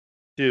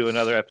to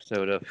another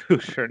episode of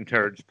Hoosier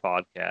Nerds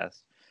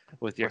podcast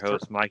with your Or th-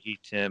 hosts Mikey,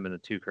 Tim, and the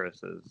two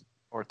Chris's.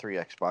 or 3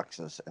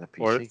 Xboxes and a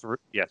Or PC.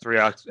 three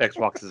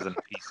Xboxes and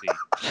a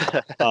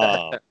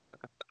PC.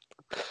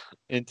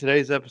 In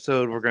today's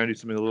episode, we're going to do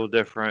something a little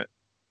different.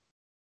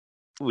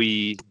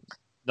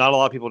 Not a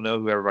lot of people know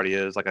who everybody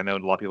is. Like I know a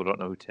lot of people don't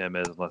know who Tim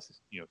is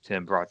unless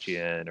Tim brought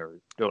you in, or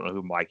don't know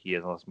who Mikey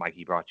is unless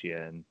Mikey brought you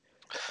in,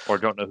 or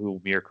don't know who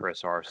me or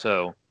Chris are.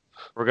 So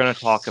we're going to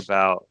talk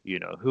about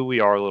who we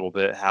are a little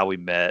bit, how we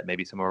met,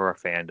 maybe some of our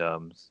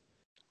fandoms.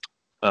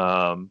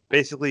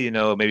 Basically,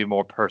 maybe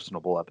more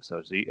personable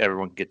episodes. So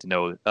everyone can get to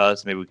know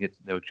us. Maybe we can get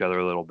to know each other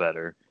a little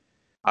better.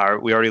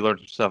 We already learned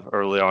some stuff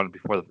early on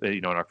before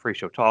in our free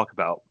show talk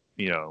about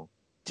Tim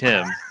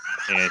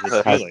and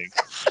his feelings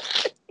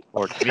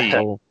towards me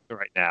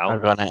right now.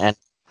 I'm gonna end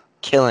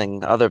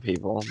killing other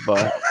people,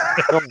 but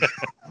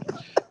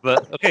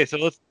But okay, so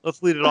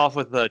let's lead it off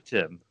with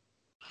Tim.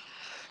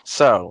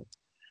 so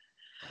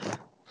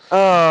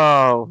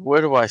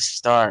where do I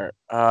start?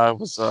 It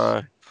was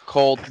a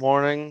cold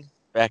morning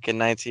back in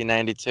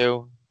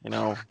 1992.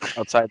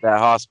 Outside that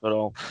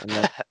hospital, and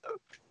then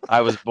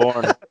I was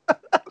born.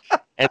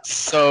 And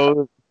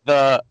so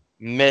the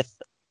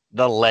myth,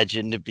 the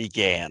legend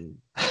began.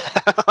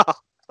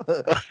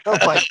 Oh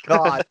my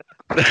god.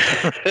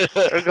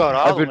 We're going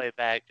all the way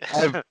back.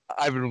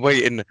 I've been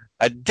waiting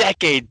a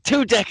decade,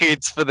 2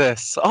 decades for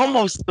this,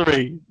 almost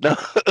 3. No.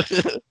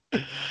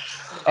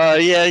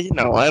 Yeah,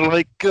 I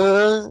like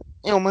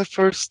my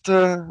first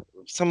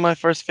some of my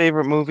first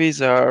favorite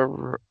movies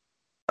are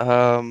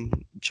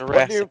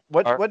Jurassic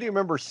Park. What do you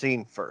remember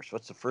seeing first?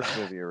 What's the first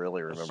movie you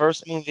really remember? The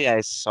first movie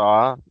I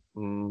saw,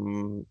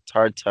 it's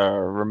hard to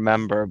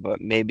remember, but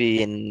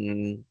maybe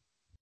in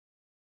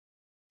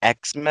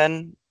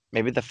X-Men,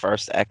 maybe the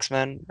first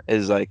X-Men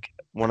is like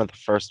one of the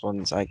first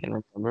ones I can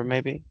remember,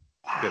 maybe.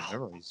 Good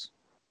memories.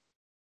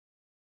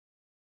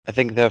 I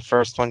think the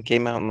first one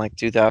came out in like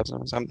 2000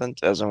 or something,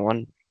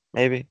 2001,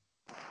 maybe.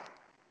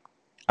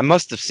 I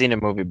must have seen a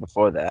movie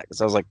before that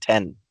because I was like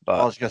 10. But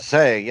I was gonna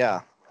say,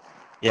 yeah.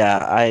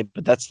 yeah,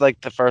 but that's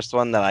like the first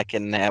one that I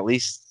can at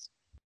least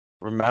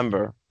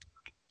remember.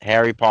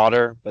 Harry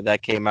Potter, but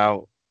that came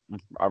out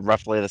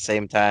roughly the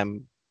same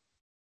time.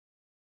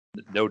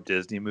 No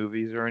Disney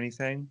movies or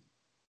anything?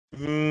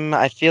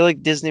 I feel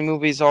like Disney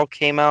movies all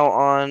came out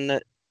on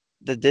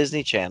the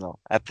Disney Channel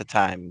at the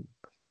time.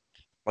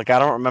 Like, I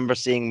don't remember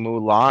seeing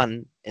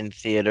Mulan in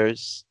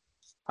theaters.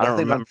 I don't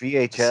remember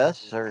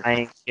VHS or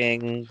Lion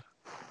King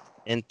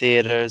in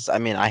theaters. I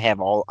mean, I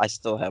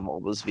still have all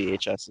those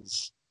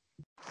VHSs.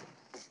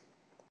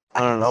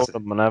 I don't know what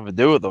I'm gonna ever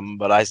do with them,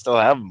 but I still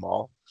have them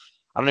all.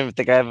 I don't even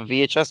think I have a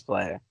VHS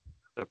player.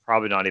 They're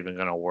probably not even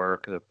going to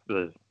work.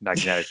 The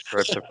magnetic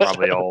strips are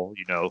probably all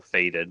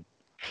faded.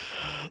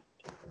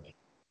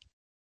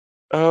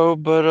 Oh,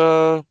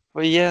 but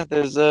yeah,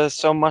 there's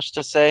so much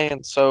to say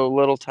and so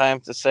little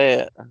time to say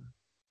it.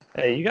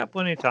 Hey, you got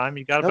plenty of time.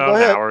 You got No, about go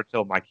an ahead. hour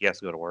until Mikey has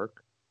to go to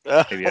work.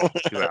 Maybe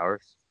 2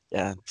 hours.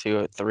 Yeah,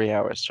 3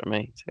 hours for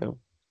me too.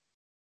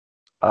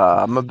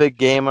 I'm a big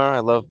gamer. I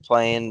love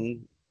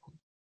playing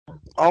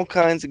all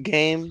kinds of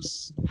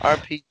games,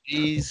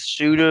 RPGs,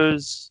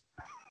 shooters.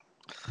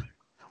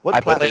 what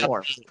I play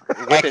platform?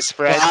 With his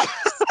friends.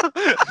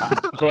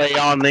 Play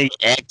on the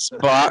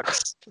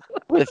Xbox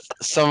with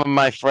some of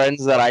my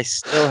friends that I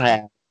still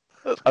have.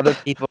 Other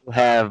people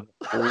have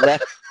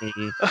left me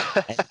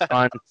and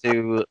gone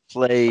to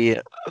play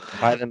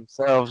by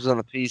themselves on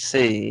the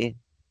PC.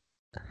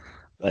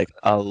 Like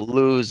a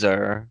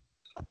loser.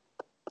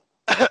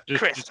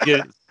 Chris. Just get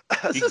it.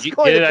 This is Get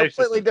going it a out of your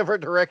completely system.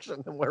 different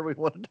direction than where we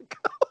wanted to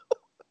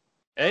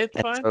Hey, it's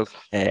That's fine.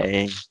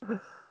 okay.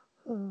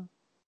 go.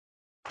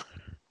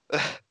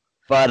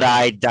 But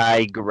I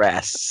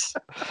digress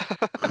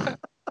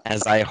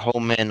as I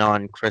home in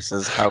on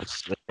Chris's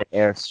house with the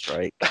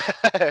airstrike.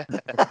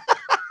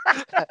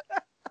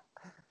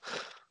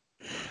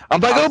 I'm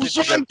like, I'll oh,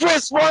 send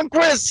run,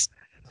 Chris!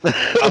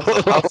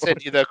 I'll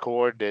send you the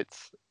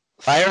coordinates.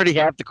 I already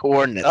have the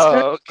coordinates.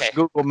 Oh, okay.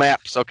 Google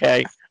Maps,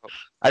 okay?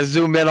 I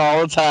zoom in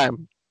all the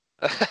time.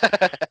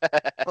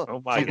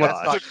 Oh my That's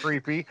god. not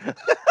creepy.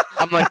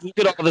 I'm like, look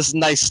at all this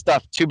nice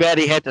stuff. Too bad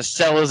he had to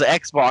sell his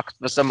Xbox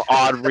for some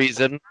odd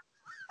reason.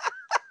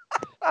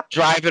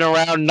 Driving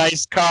around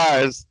nice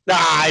cars. Nah,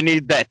 I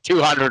need that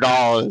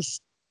 $200.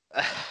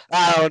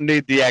 I don't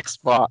need the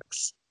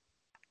Xbox.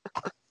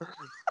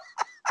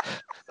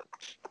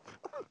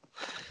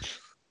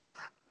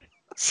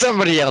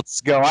 Somebody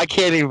else go. I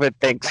can't even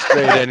think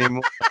straight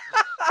anymore.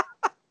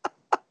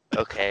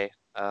 Okay.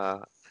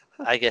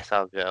 I guess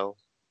I'll go.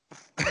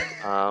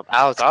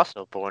 I was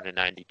also born in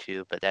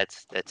 '92, but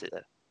that's it.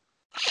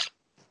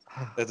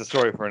 That's a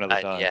story for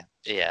another time.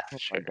 Yeah, Oh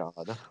sure. my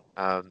god.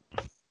 Um,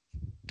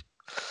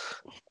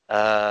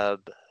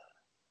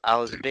 I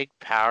was a big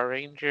Power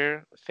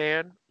Ranger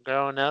fan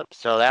growing up,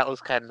 so that was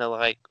kind of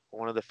like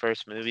one of the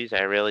first movies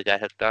I really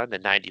got hooked on, the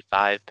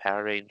 '95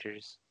 Power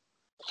Rangers.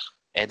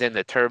 And then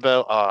the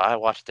Turbo. Oh, I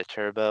watched the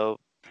Turbo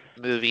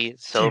movie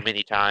so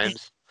many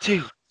times.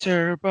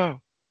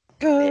 Turbo.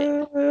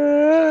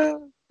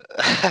 Go.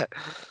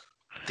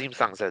 Theme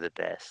songs are the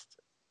best.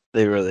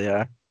 They really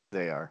are.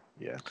 They are.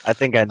 Yeah. I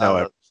think I know Uh,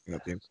 every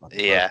single theme song.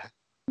 Yeah.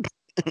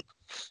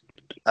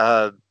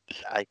 Uh,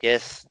 I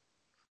guess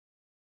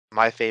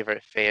my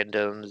favorite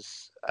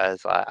fandoms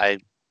as I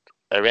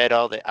read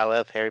all the I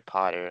love Harry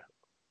Potter,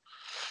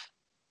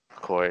 of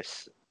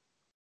course.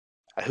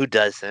 Who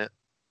doesn't?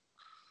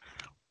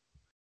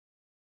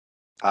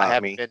 I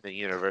haven't Me, been to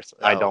Universal.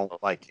 I Oh, don't well,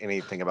 like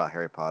anything about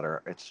Harry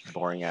Potter. It's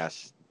boring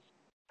ass.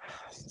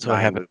 So I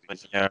 9 haven't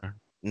movies. been here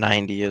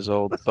 90 years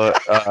old,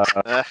 but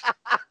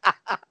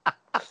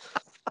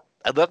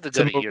I'd love to it's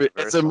go a to movie.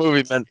 It's a Universal.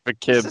 movie meant for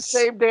It's the kids,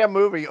 same damn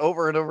movie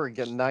over and over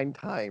again 9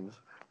 times.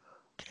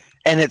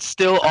 and it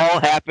still all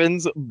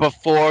happens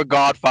before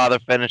Godfather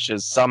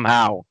finishes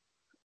somehow.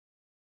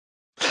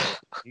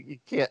 You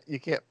can't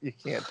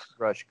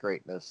rush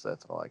greatness.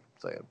 That's all I'm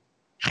saying.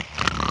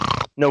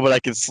 No, but I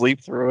can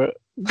sleep through it.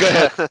 Go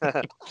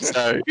ahead.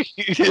 Sorry.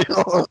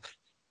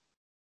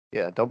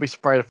 Yeah, don't be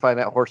surprised to find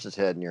that horse's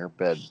head in your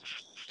bed.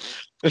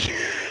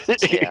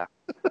 Yeah.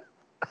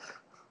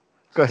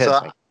 Go ahead.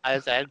 So Mike.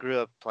 as I grew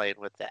up playing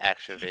with the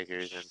action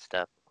figures and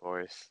stuff, of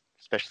course,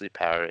 especially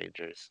Power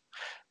Rangers.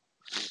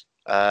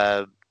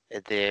 And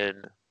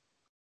then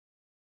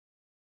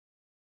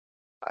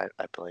I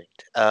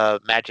blinked.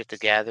 Magic the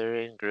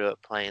Gathering. Grew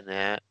up playing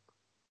that,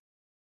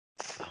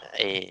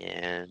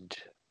 and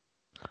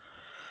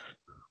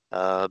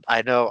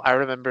I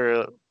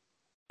remember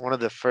one of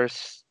the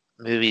first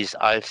movies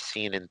I've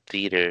seen in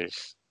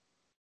theaters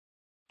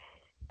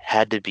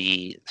had to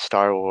be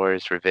Star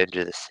Wars: Revenge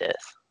of the Sith.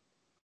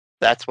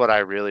 That's what I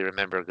really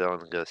remember going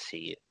to go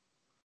see.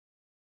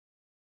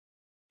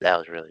 That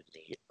was really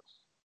neat.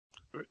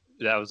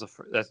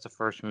 That's the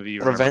first movie you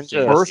remember Revenge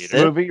seeing of in the First Sith?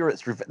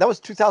 theaters? movie, that was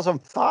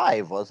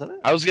 2005, wasn't it?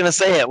 I was gonna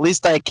say at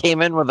least I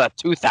came in with a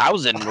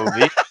 2000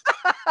 movie.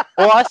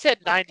 Well, I said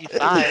 95.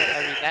 I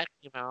mean, that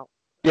came out.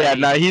 Yeah, I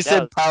mean, no, he that said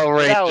was, Power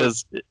but that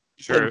was, Rangers.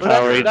 He Sure, said but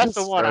Power sure. Rangers that's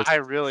the one first. I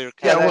really Yeah,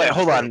 Yeah, wait, that's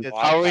hold true. on. It's-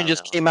 Power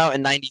Rangers came out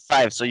in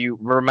 95, so you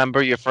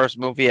remember your first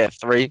movie at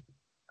 3?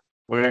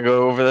 We're gonna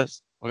go over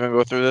this. We're gonna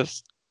go through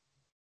this.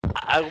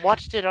 I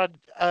watched it on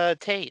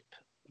tape,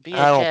 I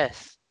don't.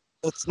 VHS.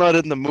 That's not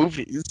in the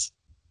movies.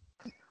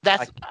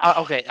 That's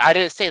okay. I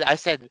didn't say that. I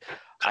said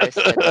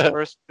the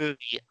first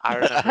movie I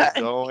remember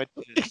going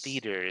to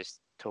theaters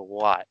to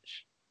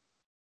watch.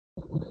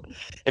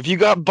 If you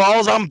got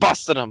balls, I'm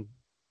busting them.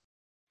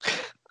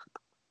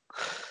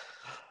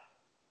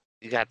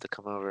 You got to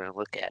come over and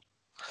look at.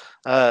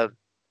 Uh,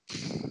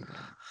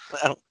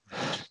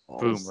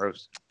 Boom,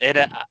 roast. and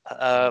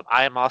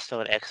I am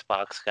also an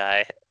Xbox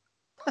guy.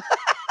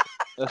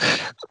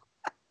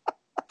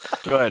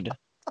 Good.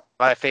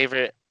 My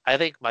favorite, I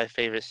think my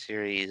favorite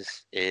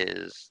series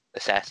is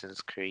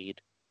Assassin's Creed.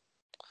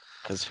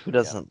 Because who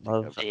doesn't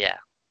love Yeah,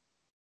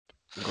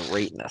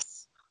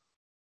 greatness?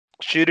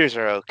 shooters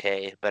are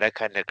okay, but I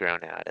kind of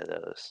grown out of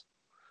those.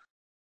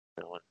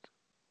 No one,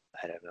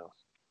 I don't know.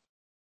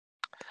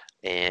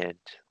 And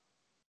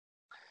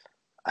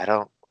I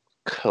don't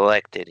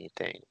collect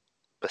anything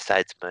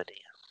besides money.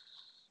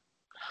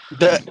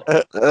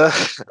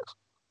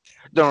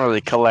 Don't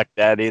really collect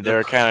that either.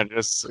 It kind of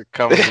just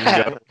comes and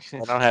goes. I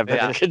don't have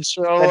Yeah. any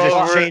control That just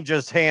over it.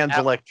 changes hands I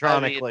mean-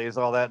 electronically, is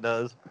all that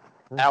does.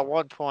 At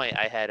one point,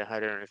 I had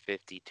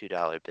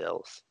 $152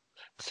 bills,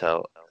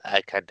 so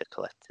I kind of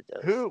collected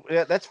those. Who?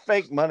 Yeah, that's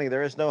fake money.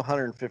 There is no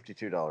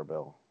 $152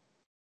 bill.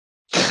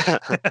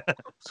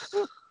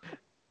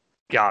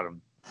 Got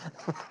him.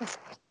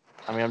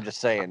 I mean, I'm just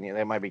saying,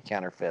 they might be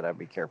counterfeit. I'd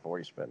be careful where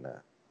you spend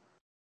that.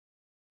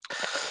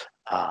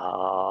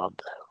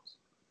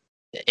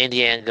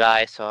 Indian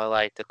guy, so I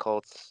like the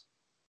Colts,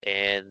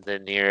 and the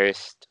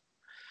nearest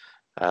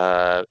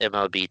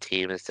MLB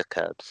team is the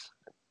Cubs.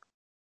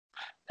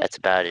 That's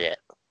about it.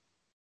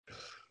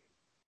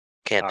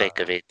 Can't think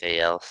of anything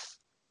else.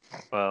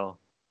 Well,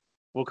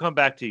 we'll come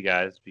back to you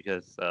guys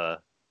because I'm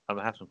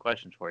gonna have some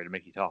questions for you to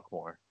make you talk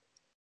more.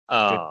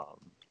 I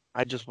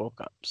just woke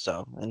up,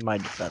 so in my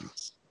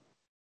defense.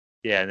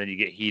 Yeah, and then you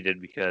get heated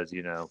because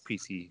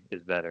PC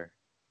is better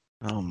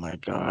Oh my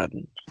god.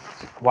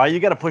 Why you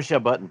got to push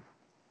that button?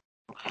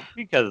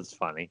 because it's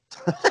funny.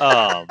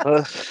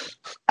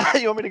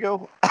 You want me to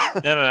go?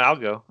 No, I'll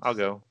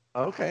go.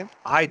 Okay.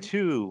 I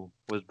too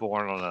was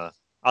born I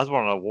was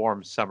born on a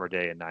warm summer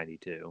day in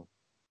 '92.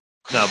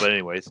 No, but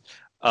anyways,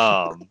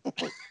 I'm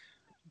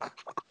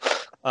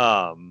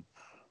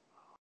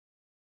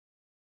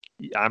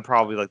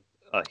probably like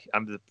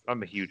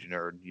I'm a huge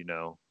nerd,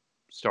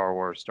 Star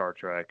Wars, Star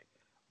Trek.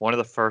 One of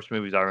the first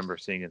movies I remember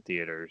seeing in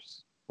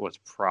theaters was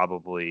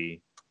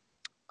probably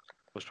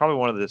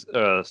one of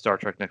the Star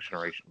Trek Next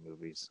Generation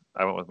movies.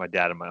 I went with my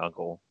dad and my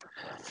uncle.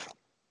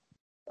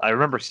 I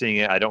remember seeing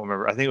it. I don't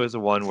remember. I think it was the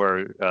one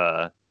where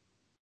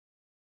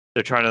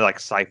they're trying to like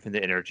siphon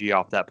the energy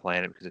off that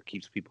planet because it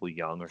keeps people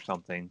young or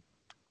something.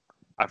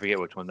 I forget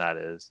which one that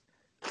is.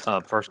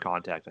 First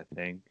Contact, I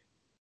think,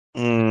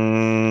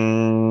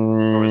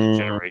 or was it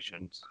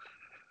Generations?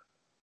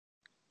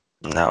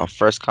 No,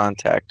 First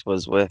Contact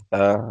was with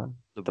the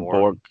The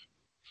Borg.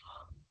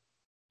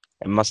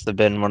 It must have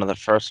been one of the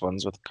first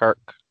ones with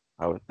Kirk,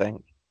 I would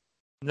think.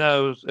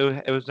 No,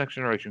 it was Next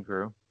Generation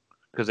crew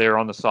because they were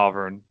on the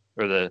Sovereign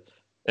or the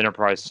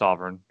Enterprise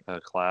Sovereign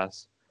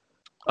class.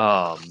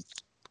 But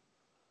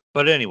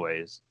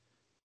anyways,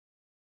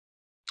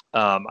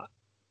 um,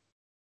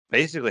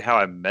 basically how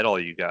I met all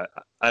you guys.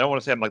 I don't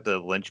want to say I'm like the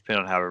linchpin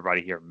on how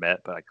everybody here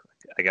met, but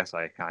I guess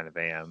I kind of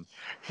am.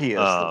 He is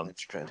the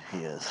linchpin. He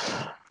is.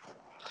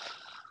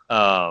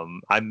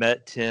 I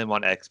met Tim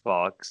on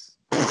Xbox.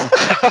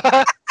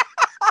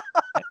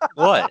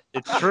 What?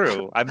 It's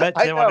true. I met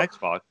Tim on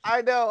Xbox.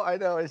 I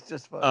know. It's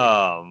just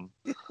funny.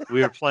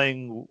 We were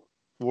playing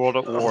World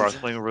at War. I was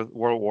playing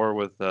World at War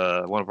with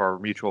one of our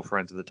mutual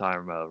friends at the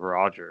time,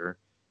 Roger,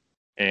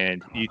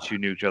 and you two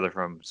knew each other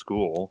from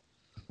school.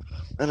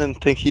 I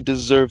didn't think he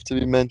deserved to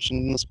be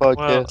mentioned in this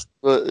podcast,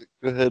 but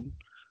go ahead.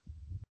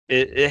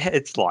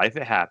 It's life.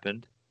 It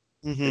happened.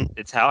 Mm-hmm.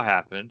 It's how it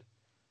happened.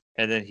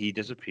 And then he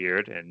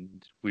disappeared,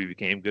 and we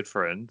became good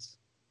friends.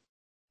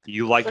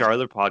 You liked our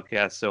other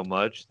podcast so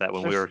much that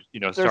when we were,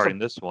 starting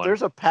this one,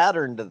 there's a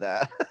pattern to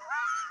that.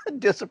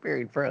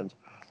 Disappearing friends.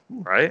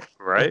 Right.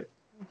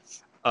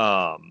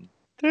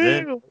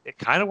 Then it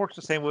kind of works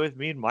the same way with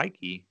me and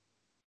Mikey.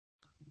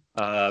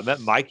 I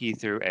met Mikey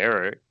through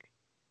Eric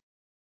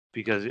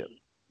because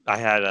I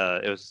had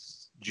it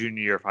was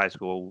junior year of high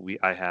school.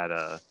 I had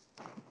a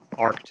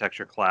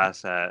architecture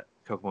class at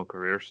Kokomo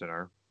Career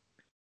Center,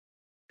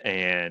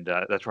 and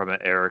that's where I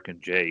met Eric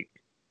and Jake.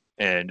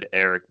 And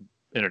Eric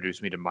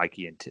introduced me to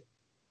Mikey and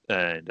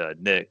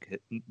Nick,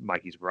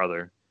 Mikey's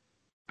brother.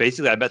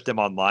 Basically, I met them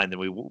online.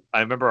 Then I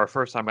remember our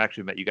first time I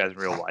actually met you guys in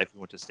real life. We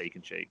went to Steak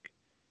and Shake.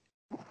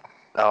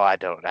 Oh, I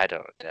don't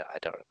remember that.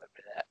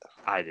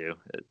 I do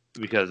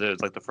because it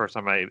was like the first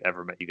time I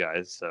ever met you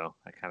guys, so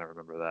I kind of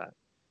remember that.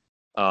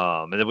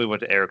 And then we went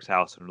to Eric's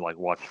house and like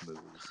watched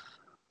movies.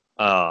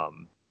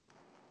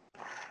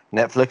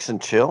 Netflix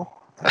and chill.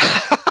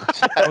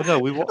 Oh no,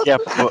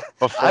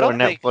 before I don't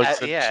Netflix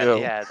think. and chill.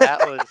 Yeah, that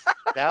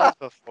was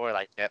before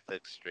like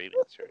Netflix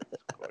streaming service,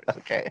 of course.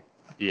 Okay.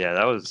 Yeah,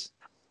 that was.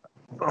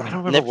 I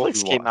don't remember what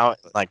Netflix we came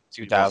watched, out in like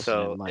 2000.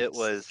 So it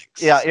was.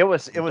 Yeah, it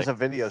was a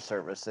video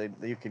service.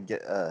 You could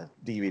get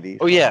DVD.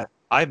 Oh yeah,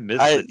 I missed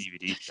the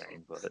DVD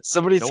thing, but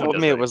somebody no one told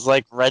does me that it was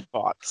like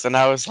Redbox, and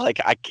I was like,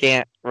 I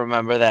can't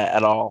remember that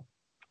at all.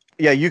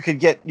 Yeah, you could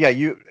get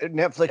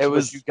Netflix. It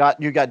was you got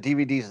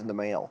DVDs in the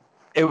mail.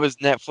 It was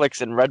Netflix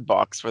and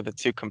Redbox were the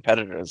two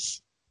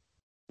competitors.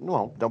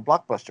 No,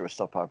 Blockbuster was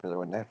still popular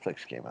when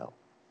Netflix came out.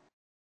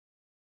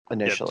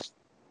 Initially. Yep.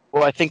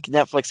 Well, I think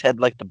Netflix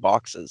had like the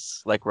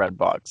boxes, like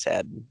Redbox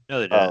had. No,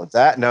 they didn't.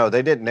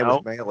 They didn't. It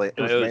No? was mail. It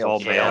No, was it was mail. all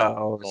mail.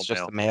 Oh, it was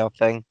just the mail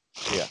thing.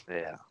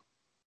 Yeah.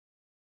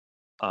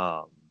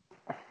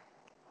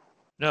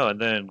 No, and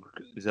then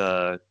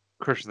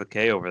Chris the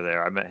K over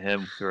there. I met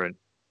him through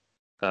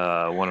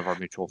one of our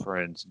mutual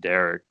friends,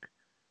 Derek,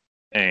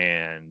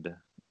 and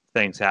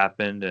things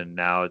happened, and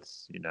now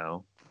it's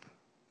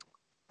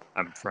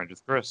I'm friends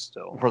with Chris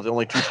still. We're the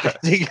only two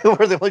standing.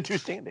 We're the only two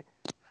standing.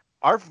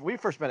 We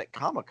first met at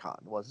Comic-Con,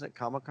 wasn't it?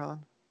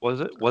 Comic-Con?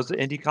 Was it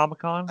Indie Comic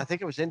Con? I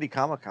think it was Indie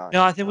Comic-Con.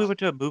 No, I think we went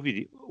to a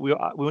movie. We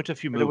went to a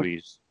few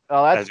movies.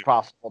 Oh, that's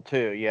possible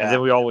too. Yeah. And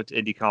then we all went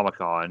to Indie Comic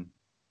Con.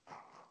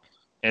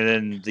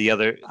 And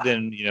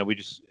then we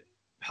just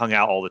hung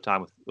out all the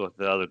time with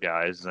the other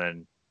guys.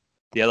 And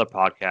the other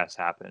podcast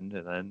happened,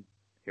 and then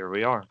here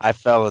we are. I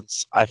fell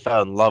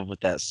in love with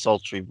that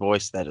sultry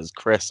voice that is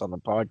Chris on the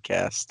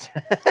podcast.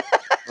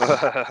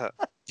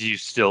 Do you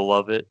still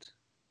love it?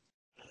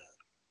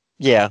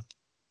 Yeah,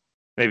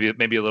 Maybe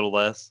a little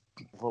less.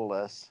 A little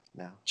less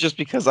now. just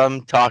because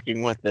I'm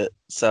talking with it,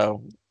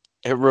 so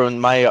it ruined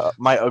my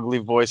ugly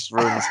voice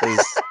ruins his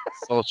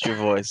sultry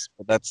voice.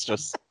 But that's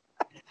just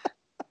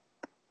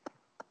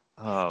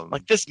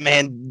like this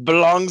man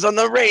belongs on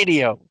the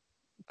radio.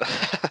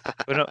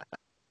 But no,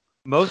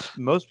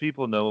 most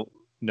people who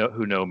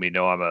know me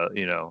know I'm a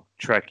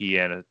Trekkie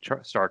and a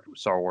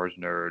Star Wars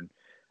nerd,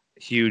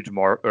 huge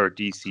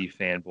DC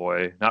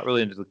fanboy. Not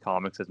really into the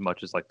comics as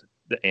much as like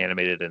the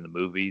animated and the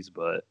movies,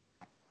 but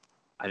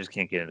I just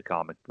can't get into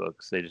comic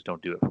books. They just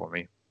don't do it for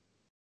me.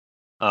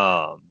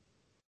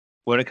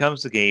 When it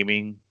comes to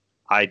gaming,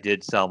 I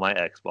did sell my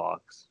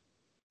Xbox,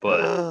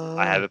 but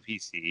I have a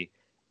PC,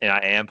 and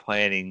I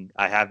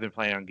have been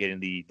planning on getting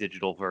the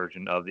digital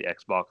version of the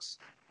Xbox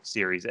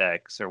Series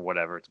X or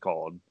whatever it's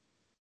called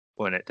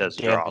when it does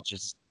drop. Damage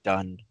is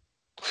done.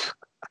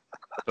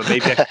 But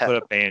maybe I could put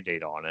a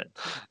Band-Aid on it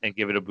and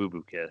give it a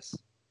boo-boo kiss.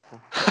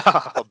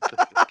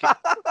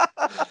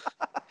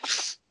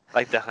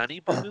 Like the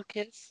honey boo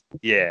kiss?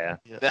 Yeah.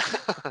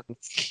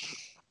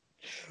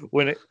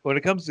 When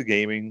it comes to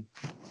gaming,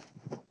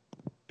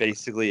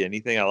 basically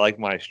anything. I like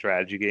my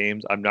strategy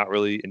games. I'm not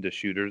really into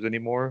shooters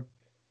anymore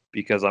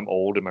because I'm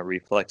old and my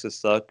reflexes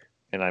suck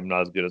and I'm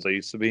not as good as I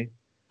used to be.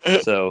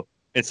 So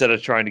instead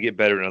of trying to get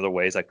better in other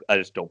ways, I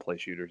just don't play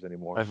shooters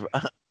anymore.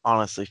 I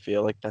honestly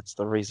feel like that's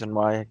the reason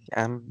why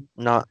I'm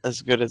not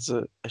as good as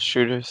a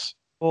shooters.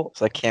 Well,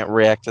 because I can't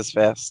react as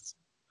fast.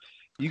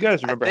 you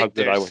guys remember how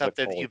good I was at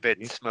something Call of you've been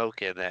Duty?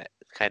 smoking that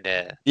kind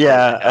of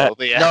Yeah.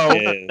 Yeah.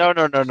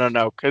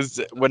 No.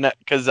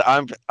 Because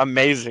I'm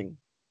amazing.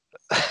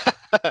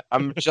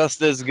 I'm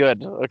just as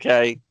good.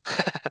 Okay.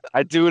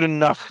 I do it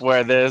enough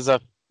where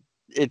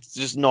it's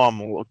just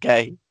normal.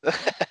 Okay.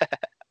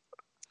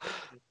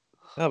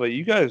 No, but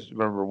you guys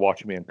remember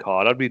watching me in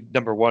COD. I'd be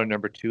number 1 and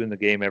number 2 in the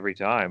game every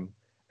time.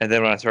 And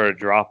then when I started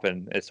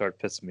dropping, it started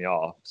pissing me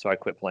off. So I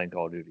quit playing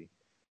Call of Duty.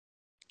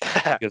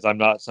 Because I'm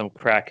not some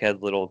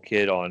crackhead little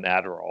kid on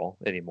Adderall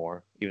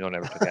anymore, even though I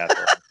never took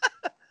Adderall.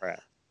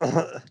 Crap.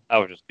 I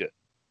was just good.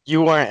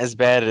 You weren't as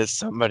bad as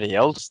somebody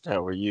else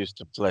that we used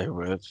to play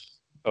with.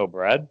 Oh,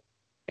 Brad?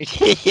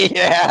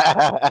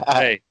 Yeah.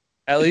 Hey,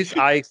 at least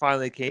I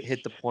finally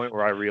hit the point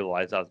where I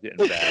realized I was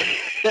getting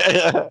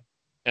bad.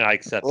 And I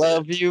accepted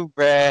Love it. you,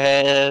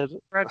 Brad.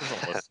 Brad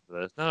doesn't listen to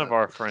this. None of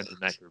our friends in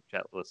that group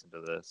chat listen to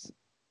this.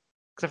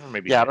 Except for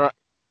maybe Yeah, Jay.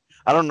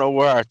 I don't know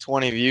where our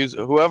 20 views.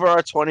 Whoever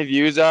our 20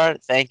 views are,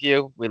 thank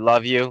you. We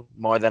love you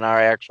more than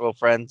our actual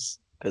friends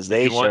because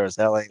they you want- sure as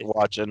hell ain't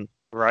watching.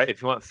 Right?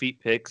 If you want feet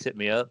pics, hit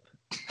me up.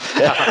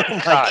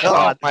 Oh my Oh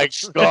god. my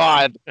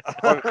god.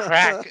 or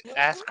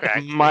ass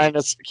crack.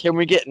 Minus, can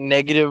we get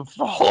negative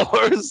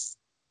followers?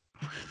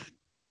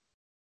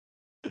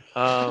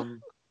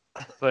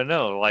 But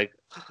no, like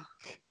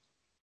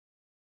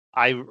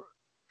I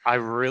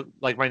really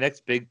like my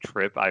next big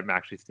trip. I'm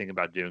actually thinking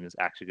about doing is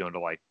actually going to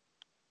like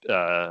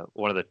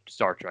one of the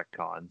Star Trek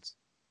cons,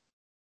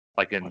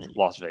 like in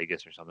Las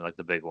Vegas or something, like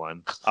the big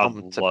one. Come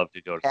I'd to love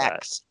to go to that.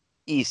 PAX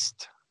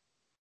East.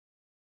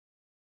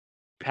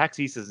 PAX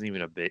East isn't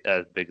even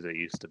as big as it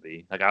used to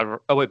be. Like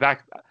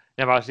back.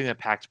 Yeah, I was thinking of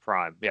PAX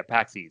Prime. Yeah,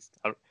 PAX East.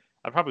 I'd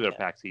probably go to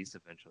PAX East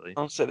eventually.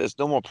 Don't say there's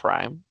no more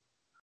Prime.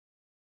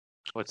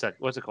 What's that?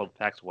 What's it called?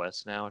 PAX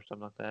West now or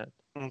something like that?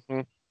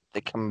 Mm-hmm.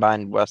 They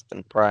combined West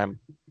and Prime.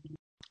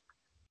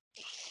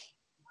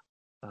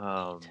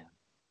 But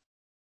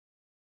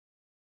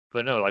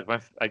no, like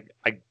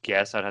I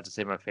guess I'd have to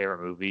say my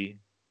favorite movie,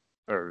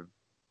 or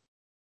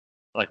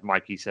like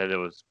Mikey said, it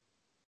was.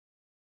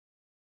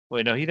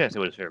 Wait, no, he didn't say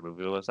what his favorite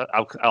movie was.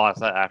 I'll ask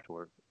that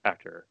afterward.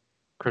 After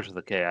Chris with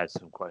the K, I had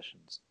some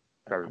questions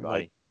for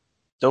everybody.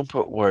 Don't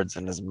put words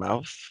in his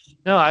mouth.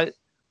 No,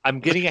 I'm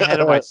getting ahead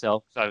of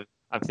myself. So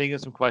I'm thinking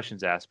of some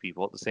questions to ask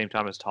people at the same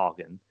time as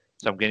talking.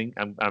 So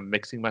I'm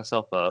mixing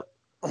myself up.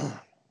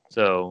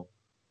 So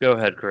go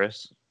ahead,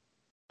 Chris.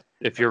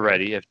 If you're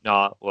ready. If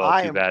not,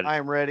 well, too bad.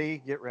 I'm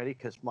ready. Get ready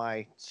because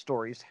my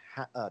story's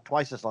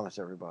twice as long as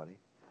everybody.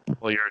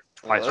 Well, you're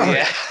twice Oh,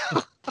 right.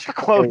 yeah. To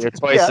quote, You're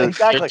twice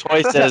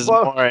as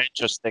Well, more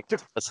interesting to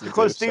listen to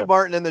quote to, Steve so.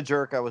 Martin in The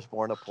Jerk, I was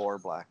born a poor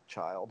black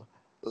child.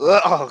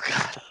 Oh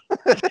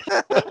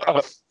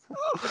god.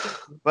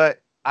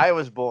 But I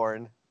was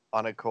born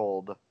on a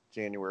cold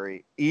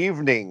January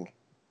evening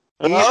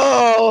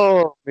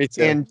Oh, me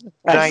too. in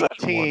That's that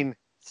one.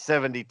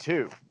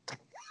 1972.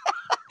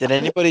 Did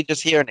anybody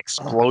just hear an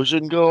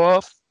explosion go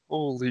off?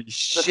 Holy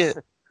shit.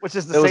 Which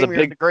is the That was same a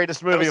year big- the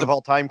greatest movie was of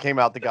all time came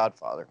out, The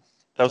Godfather.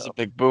 That was a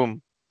big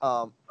boom.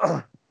 My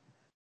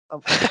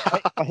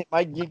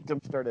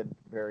geekdom started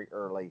very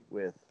early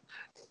with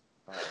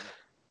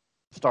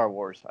Star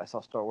Wars. I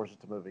saw Star Wars at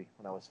the movie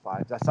when I was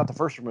 5. That's not the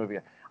first movie.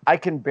 I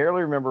can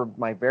barely remember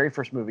my very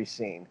first movie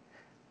scene.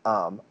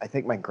 I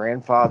think my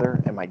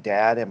grandfather and my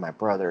dad and my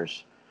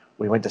brothers,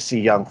 we went to see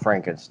Young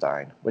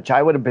Frankenstein, which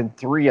I would have been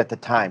 3 at the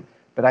time.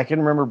 But I can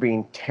remember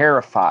being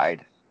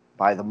terrified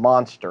by the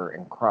monster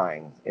and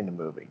crying in the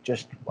movie.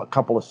 Just a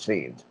couple of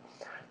scenes.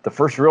 The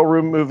first real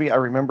room movie I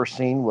remember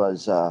seeing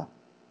was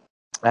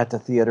at the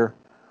theater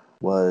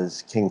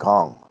was King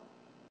Kong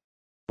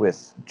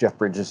with Jeff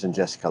Bridges and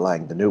Jessica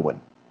Lange, the new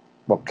one.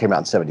 Well, came out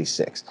in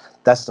 '76.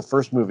 That's the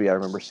first movie I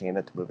remember seeing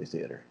at the movie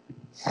theater.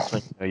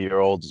 A year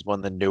old is one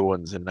of the new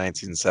ones in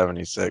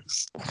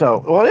 1976.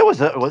 So, well, it was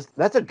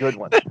that's a good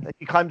one.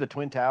 You climbed the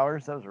Twin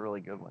Towers. That was a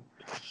really good one.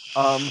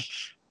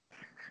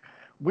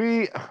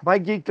 My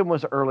geekdom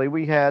was early.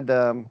 We had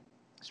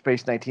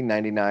Space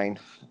 1999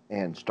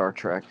 and Star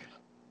Trek.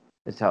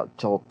 It's how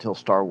till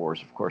Star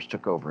Wars, of course,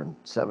 took over in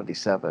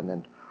 '77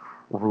 and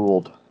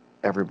ruled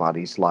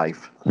everybody's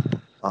life.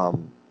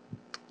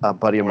 A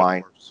buddy of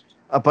mine,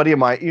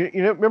 you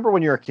know, remember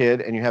when you're a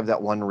kid and you have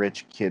that one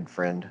rich kid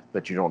friend,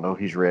 but you don't know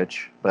he's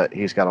rich, but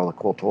he's got all the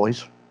cool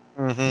toys?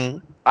 Mm-hmm.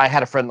 I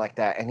had a friend like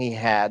that, and he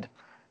had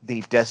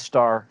the Death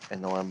Star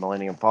and the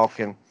Millennium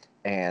Falcon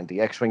and the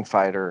X-Wing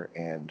fighter,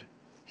 and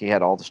he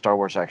had all the Star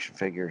Wars action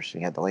figures.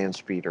 He had the Land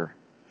Speeder,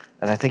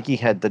 and I think he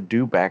had the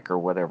Dewback or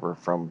whatever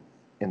from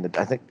in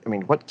the. I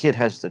mean, what kid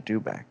has the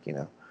Dewback? You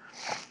know,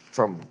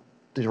 from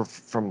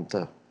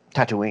the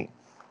Tatooine.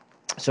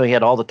 So he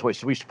had all the toys.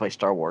 So we used to play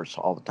Star Wars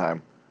all the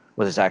time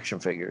with his action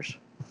figures.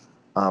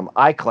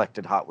 I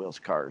collected Hot Wheels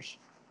cars.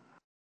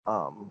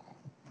 But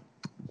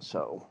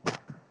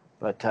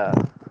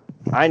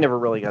I never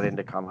really got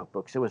into comic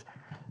books. It was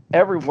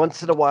every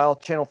once in a while,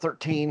 Channel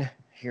 13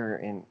 here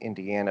in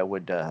Indiana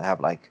would have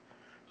like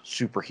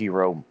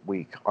superhero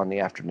week on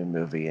the afternoon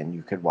movie, and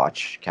you could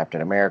watch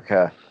Captain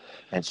America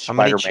and How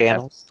many Spider-Man.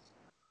 channels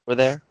were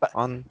there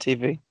on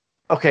TV?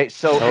 Okay,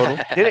 so Total?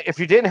 if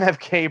you didn't have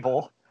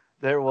cable,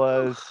 there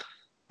was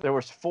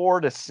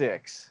 4 to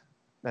 6.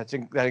 That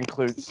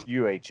includes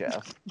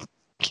UHF.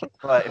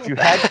 But if you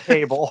had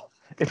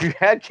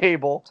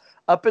cable,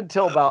 up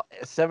until about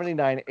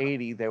 79,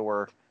 80, there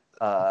were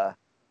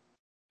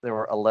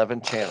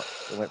 11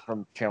 channels. It went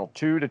from channel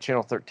 2 to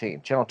channel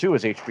 13. Channel 2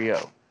 was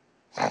HBO,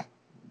 and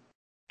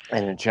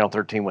then channel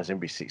 13 was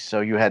NBC.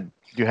 So you had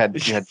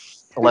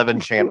 11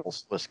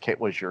 channels was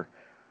your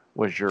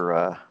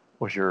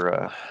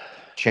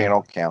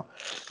channel count.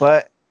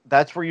 But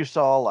that's where you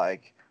saw,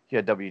 like, you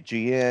had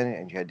WGN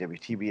and you had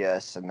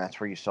WTBS, and that's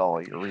where you saw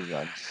your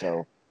reruns.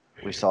 So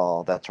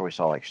that's where we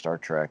saw, like, Star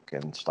Trek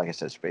and, like I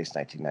said, Space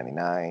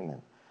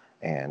 1999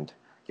 and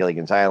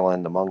Gilligan's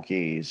Island, The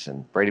Monkees,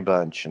 and Brady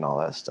Bunch, and all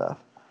that stuff.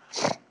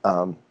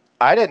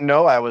 I didn't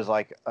know I was,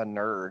 like, a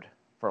nerd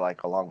for,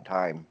 like, a long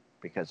time,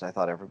 because I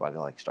thought everybody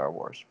liked Star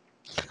Wars.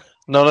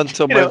 Not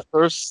until my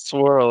first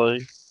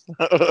swirly.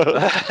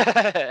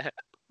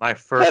 My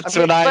first. That's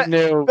when I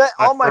knew. But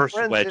all my first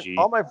wedgie.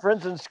 all my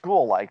friends in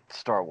school liked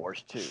Star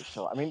Wars too.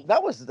 So I mean,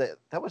 that was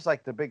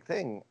like the big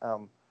thing.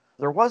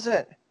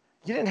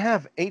 You didn't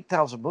have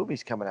 8,000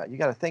 movies coming out. You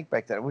got to think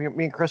back then.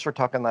 Me and Chris were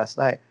talking last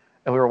night,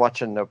 and we were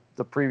watching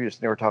the previous.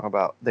 And they were talking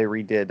about they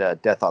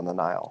redid Death on the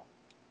Nile,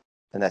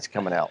 and that's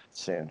coming out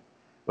soon,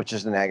 which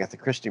is an Agatha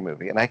Christie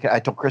movie. And I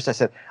told Chris, I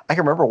said, I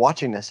can remember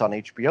watching this on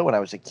HBO when I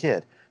was a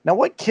kid. Now,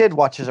 what kid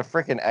watches a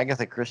freaking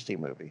Agatha Christie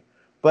movie?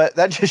 But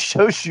that just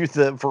shows you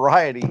the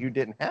variety you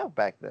didn't have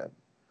back then.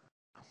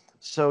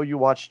 So you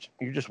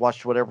just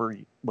watched whatever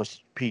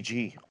was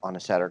PG on a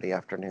Saturday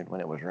afternoon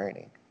when it was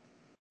raining.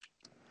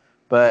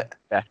 But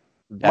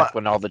back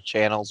when all the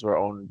channels were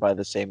owned by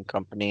the same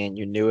company and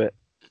you knew it.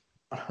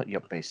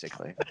 Yep,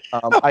 basically.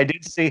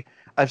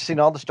 I've seen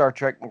all the Star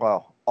Trek,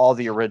 well, all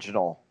the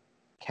original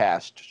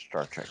cast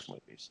Star Trek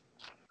movies,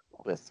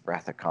 with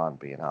Wrath of Khan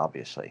being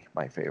obviously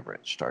my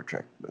favorite Star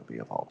Trek movie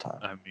of all time.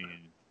 I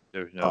mean,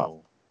 there's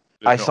no.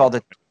 I saw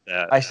the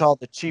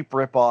cheap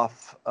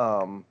ripoff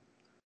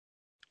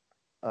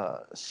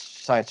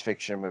science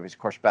fiction movies. Of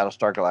course,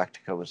 Battlestar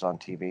Galactica was on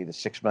TV. The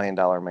 $6 Million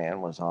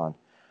Man was on.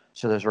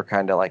 So those were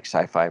kind of like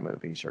sci-fi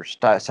movies or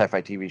sci-fi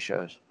TV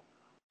shows.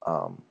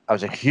 I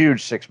was a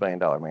huge $6 Million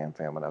Man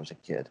fan when I was a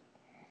kid.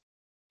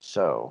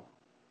 So,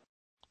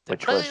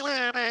 which was in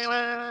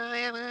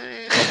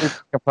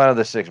front of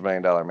the $6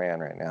 Million Man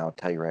right now. I'll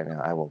tell you right now,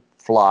 I will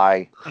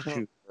fly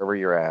to wherever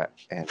you're at.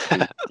 And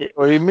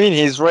what do you mean?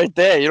 He's right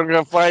there. You don't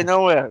gotta fly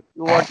nowhere.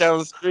 You walk down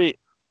the street.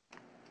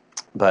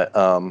 But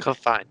Come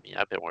find me.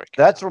 I've been working.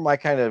 that's where my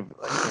kind of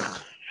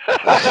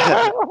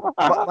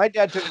my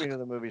dad took me to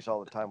the movies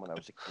all the time when I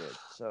was a kid,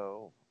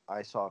 so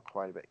I saw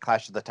quite a bit.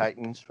 Clash of the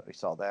Titans, we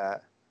saw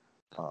that.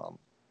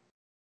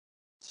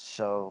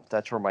 So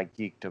that's where my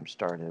geekdom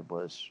started.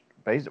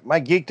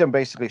 My geekdom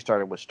basically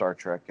started with Star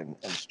Trek and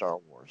Star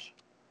Wars,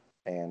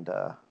 and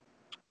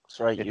that's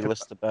right. You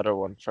list the better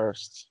one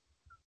first.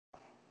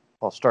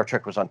 Well, Star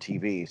Trek was on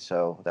TV,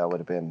 so that would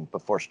have been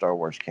before Star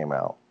Wars came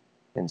out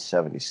in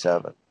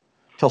 '77.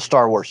 Till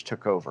Star Wars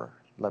took over.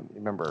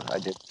 Remember, I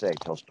did say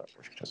till Star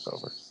Wars took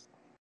over.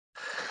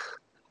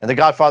 And The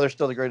Godfather's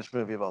still the greatest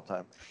movie of all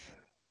time.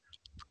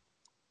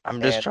 I'm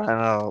just trying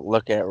to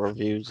look at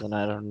reviews, and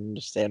I don't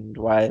understand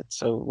why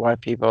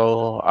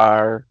people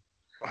are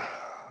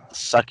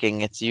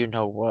sucking. It's you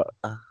know what.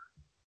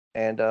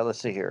 And let's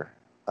see here.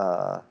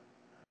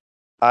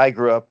 I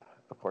grew up,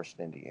 of course,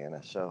 in Indiana.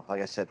 So,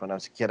 like I said, when I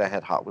was a kid, I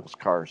had Hot Wheels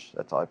cars.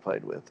 That's all I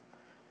played with.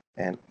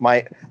 And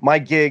my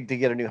gig to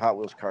get a new Hot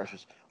Wheels car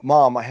was,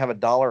 Mom, I have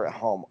 $1 at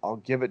home. I'll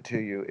give it to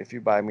you if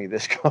you buy me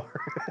this car.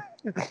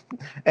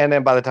 And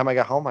then by the time I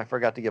got home, I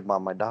forgot to give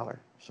Mom my $1.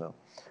 So.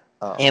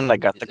 And I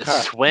got the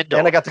car. Swindle.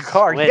 And I got the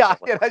car. Swindle. Yeah,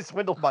 and I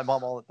swindled my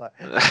mom all the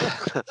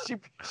time.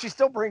 she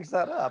still brings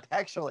that up,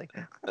 actually.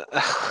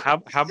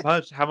 How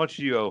much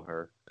do you owe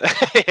her?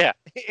 Yeah.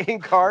 In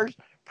cars,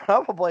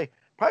 probably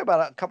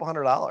about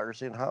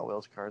 $200 in Hot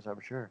Wheels cars, I'm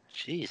sure.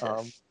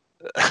 Jesus.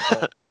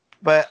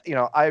 But you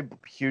know, I'm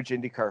a huge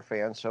IndyCar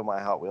fan, so my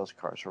Hot Wheels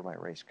cars were my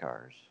race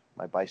cars.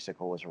 My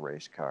bicycle was a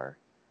race car.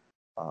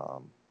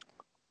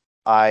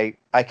 I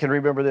can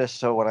remember this.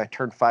 So when I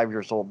turned 5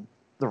 years old,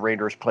 the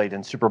Raiders played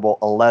in Super Bowl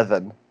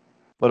 11.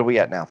 What are we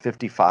at now?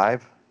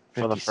 55?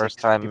 For the first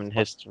time in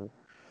history.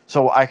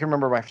 So I can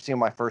remember seeing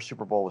my first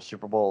Super Bowl was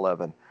Super Bowl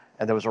 11,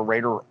 and there was a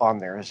Raider on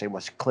there. His name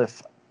was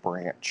Cliff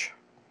Branch.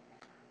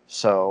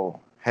 So,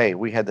 hey,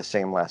 we had the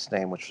same last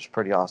name, which was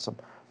pretty awesome.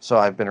 So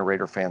I've been a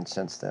Raider fan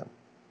since then.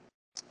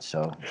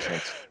 So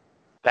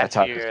Back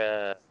to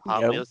your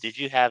Hot Wheels, did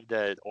you have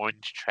the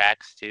orange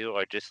tracks too,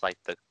 or just like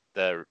the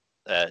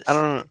I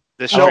don't know.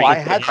 No,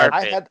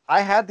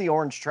 I had the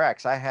orange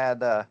tracks. I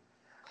had a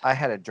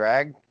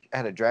drag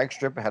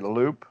strip. I had a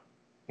loop.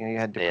 You know, you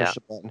had to push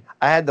the button.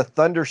 I had the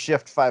Thunder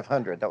Shift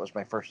 500. That was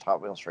my first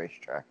Hot Wheels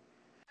racetrack.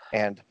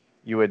 And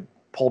you would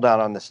pull down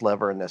on this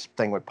lever, and this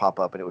thing would pop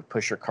up, and it would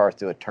push your car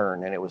through a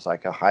turn, and it was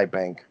like a high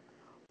bank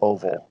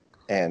oval.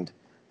 And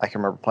I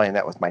can remember playing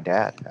that with my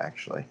dad,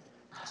 actually.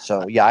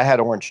 So yeah, I had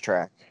orange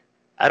track.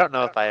 I don't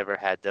know if I ever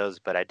had those,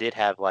 but I did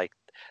have like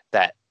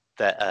that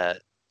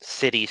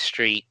city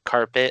street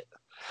carpet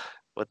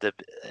with the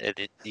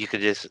you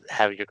could just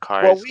have your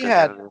Well, cars.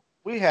 Yeah.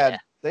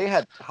 they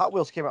had Hot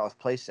Wheels came out with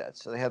play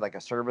sets, so they had like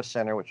a service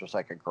center, which was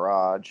like a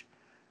garage,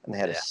 and they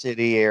had a Yeah.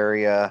 city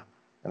area,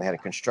 and they had a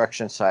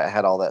construction site.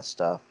 Had all that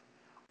stuff.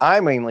 I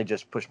mainly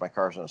just pushed my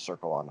cars in a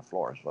circle on the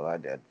floor. Is what I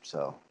did.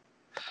 So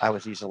I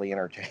was easily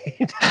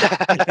entertained.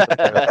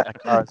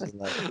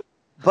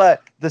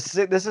 But this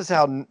is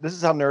how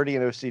nerdy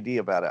and OCD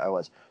about it I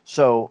was.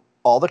 So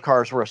all the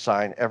cars were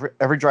assigned.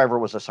 Every driver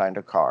was assigned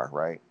a car,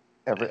 right?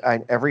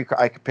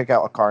 I could pick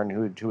out a car and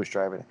who was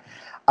driving it.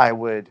 I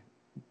would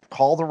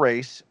call the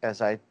race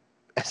as I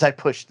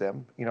pushed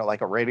them,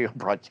 like a radio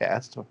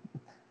broadcast,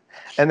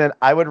 and then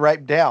I would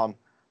write down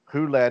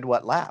who led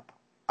what lap.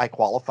 I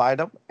qualified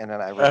them, and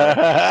then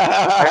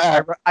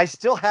I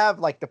still have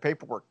like the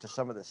paperwork to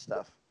some of this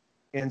stuff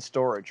in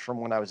storage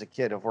from when I was a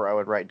kid of where I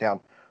would write down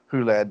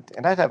who led,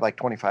 and I'd have like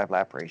 25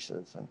 lap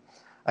races, and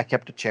I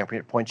kept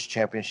a points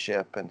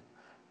championship, and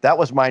that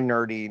was my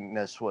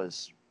nerdiness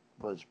was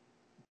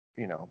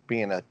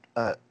being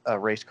a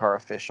race car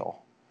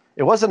official.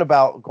 It wasn't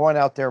about going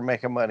out there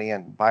making money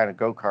and buying a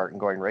go-kart and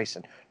going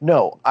racing.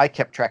 No, I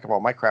kept track of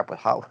all my crap with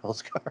Hot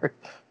Wheels cars.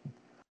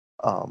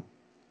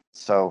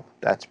 So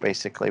that's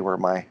basically where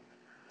my.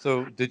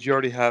 So did you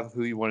already have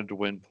who you wanted to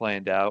win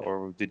planned out,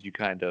 or did you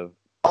kind of?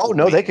 Oh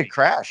no, they could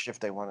crash if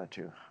they wanted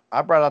to.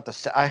 I brought out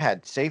I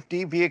had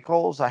safety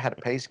vehicles. I had a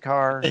pace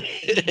car.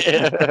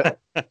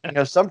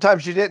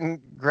 Sometimes you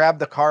didn't grab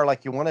the car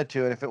like you wanted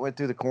to, and if it went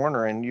through the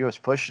corner and you was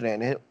pushing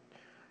it and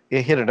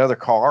it hit another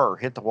car or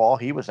hit the wall,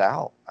 he was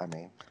out. I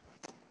mean,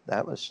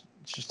 it's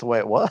just the way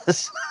it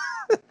was.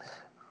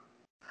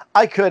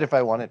 I could, if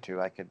I wanted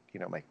to, I could,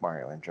 make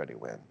Mario Andretti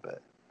win,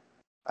 but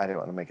I didn't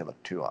want to make it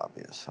look too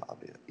obvious,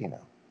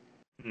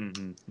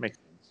 Mm-hmm. Makes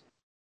sense.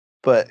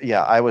 But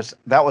yeah,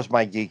 that was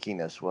my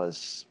geekiness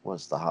was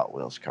the Hot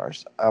Wheels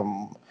cars.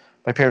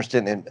 My parents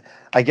didn't,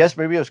 I guess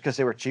maybe it was because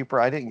they were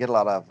cheaper. I didn't get a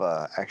lot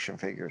of action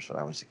figures when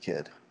I was a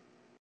kid.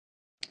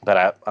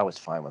 But I was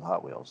fine with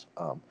Hot Wheels.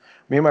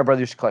 Me and my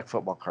brother used to collect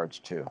football cards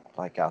too,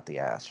 like out the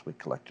ass. We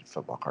collected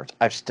football cards.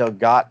 I've still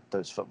got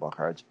those football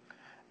cards,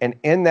 and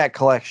in that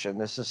collection,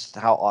 this is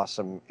how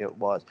awesome it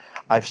was.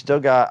 I've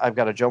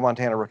got a Joe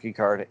Montana rookie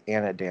card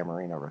and a Dan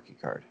Marino rookie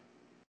card,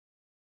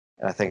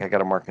 and I think I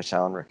got a Marcus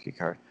Allen rookie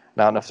card.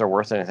 Now, I don't know if they're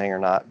worth anything or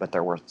not, but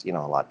they're worth a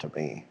lot to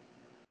me.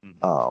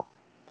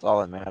 That's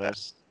all that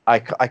matters. I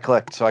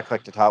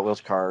collected Hot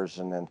Wheels cars,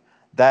 and then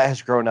that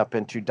has grown up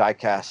into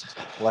diecast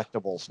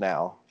collectibles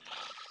now.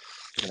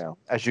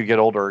 As you get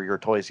older, your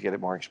toys get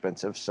more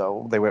expensive.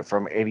 So they went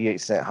from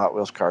 88-cent Hot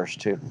Wheels cars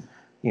to,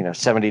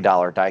 $70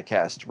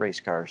 diecast race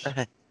cars.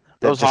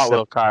 Those Hot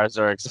Wheel cars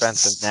are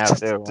expensive now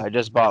too. I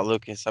just bought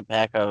Lucas a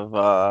pack of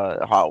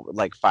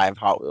 5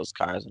 Hot Wheels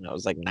cars, and it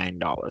was like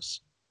 $9.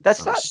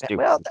 That's not stupid.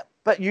 well,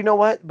 but you know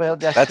what? Well,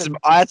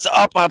 that's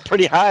up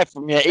pretty high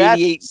from your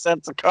 88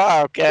 cents a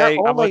car. Okay,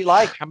 they're only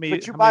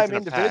but you buy them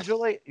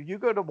individually. You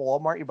go to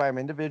Walmart, you buy them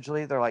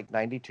individually. They're like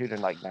 92 to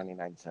like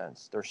 99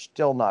 cents. They're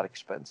still not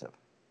expensive.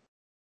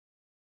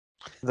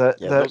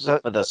 Those are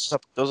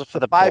for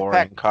the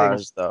boring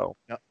cars, though.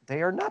 No,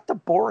 they are not the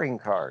boring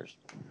cars.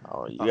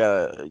 Oh, you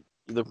gotta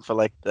look for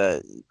like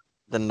the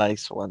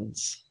nice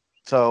ones.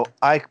 So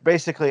I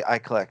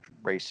collect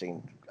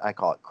racing. I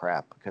call it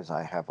crap because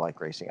I have like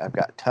racing. I've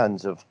got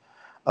tons of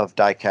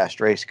diecast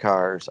race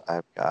cars.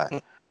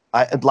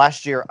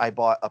 Last year I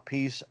bought a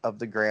piece of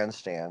the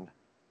grandstand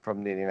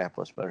from the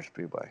Indianapolis Motor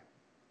Speedway.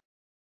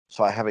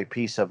 So I have a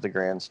piece of the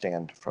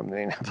grandstand from the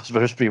Indianapolis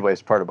Motor Speedway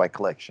as part of my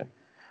collection.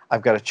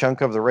 I've got a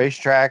chunk of the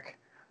racetrack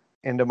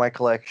into my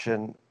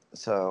collection.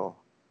 So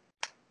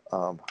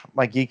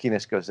my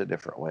geekiness goes a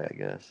different way, I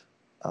guess.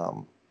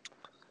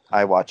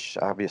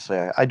 Obviously,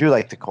 I do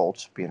like the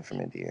Colts, being from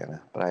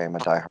Indiana, but I am a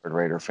diehard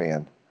Raider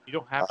fan. You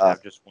don't have to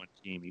have just one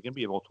team. You can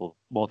be a multiple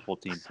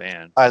team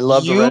fan. I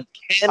love the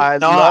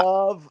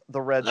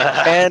Red Sox.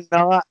 You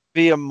cannot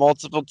be a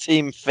multiple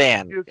team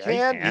fan. You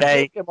can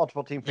be a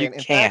multiple team fan. You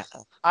can't.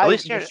 At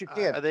least you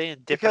can. Are they in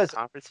different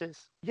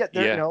conferences? Yeah,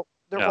 they're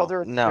both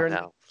in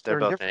they're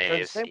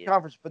the same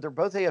conference, but they're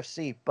both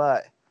AFC.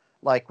 But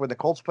like when the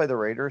Colts play the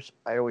Raiders,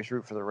 I always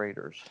root for the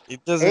Raiders.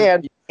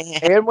 And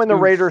when the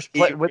Raiders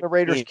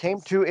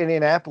came to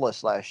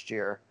Indianapolis last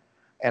year,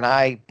 and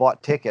I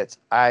bought tickets,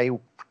 I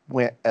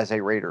went as a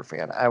Raider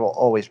fan. I will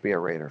always be a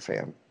Raider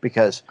fan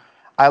because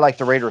I liked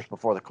the Raiders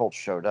before the Colts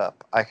showed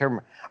up. I can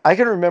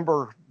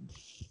remember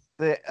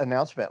the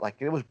announcement, like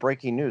it was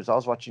breaking news. I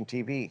was watching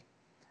TV,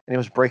 and it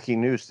was breaking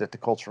news that the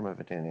Colts were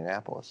moving to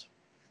Indianapolis.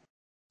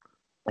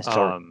 I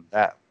still remember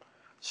that.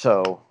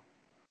 So,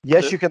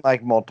 yes, you can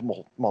like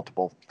multiple.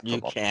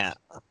 You can't.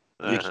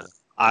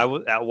 I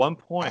was at one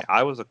point.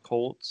 I was a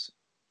Colts,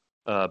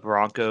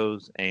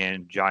 Broncos,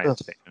 and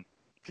Giants fan.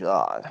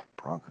 God,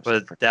 Broncos.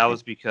 But that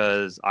was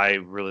because I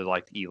really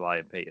liked Eli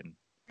and Peyton.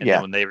 And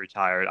then when they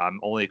retired, I'm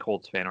only a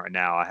Colts fan right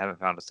now. I haven't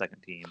found a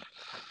second team.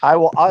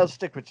 I'll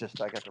stick with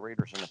I got the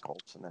Raiders and the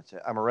Colts, and that's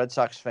it. I'm a Red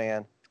Sox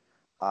fan.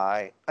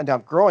 Now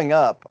growing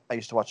up, I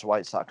used to watch the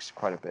White Sox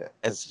quite a bit.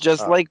 It's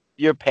just like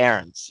your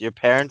parents. Your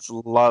parents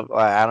love.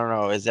 I don't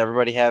know. Does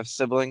everybody have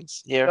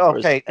siblings here? Or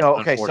is Okay, it- no,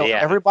 okay. So Unfortunately.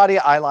 everybody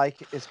I like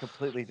is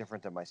completely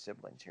different than my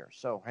siblings here.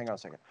 So hang on a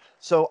second.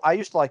 So I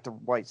used to like the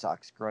White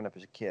Sox growing up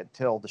as a kid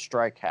till the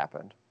strike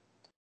happened,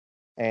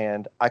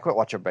 and I quit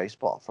watching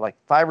baseball for like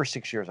 5 or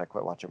 6 years. I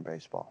quit watching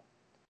baseball.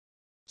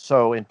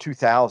 So in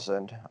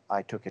 2000,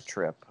 I took a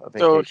trip, a So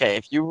vacation. okay,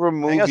 if you Hang on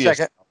remove a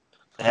second.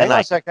 then Hang on I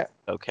a second.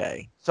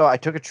 okay. So I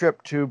took a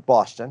trip to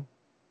Boston,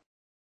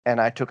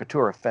 and I took a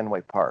tour of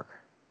Fenway Park,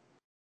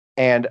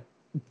 and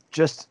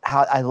just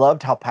how I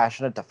loved how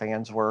passionate the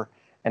fans were,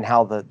 and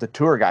how the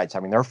tour guides.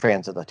 I mean, they're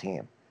fans of the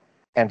team,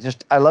 and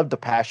just I loved the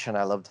passion.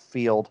 I loved the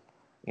field.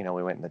 You know,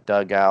 we went in the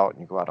dugout,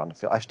 and you go out on the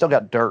field. I still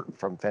got dirt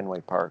from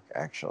Fenway Park,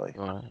 actually,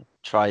 You want to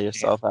try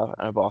yourself out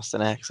in a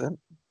Boston accent?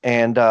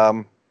 and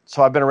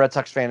so I've been a Red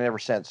Sox fan ever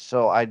since.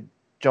 So I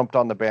jumped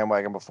on the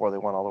bandwagon before they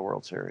won all the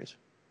World Series.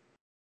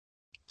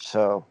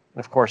 So,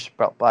 of course,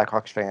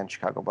 Blackhawks fan,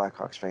 Chicago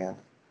Blackhawks fan,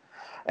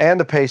 and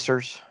the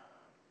Pacers.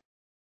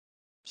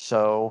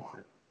 So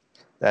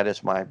that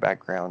is my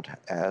background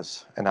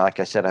and like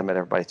I said, I met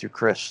everybody through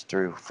Chris,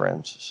 through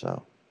friends.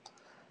 So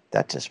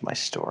that's just my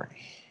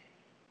story.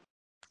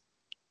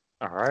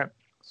 All right.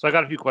 So I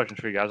got a few questions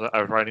for you guys.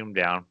 I was writing them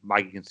down.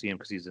 Mikey can see them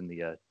because he's in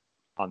the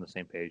on the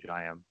same page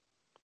I am.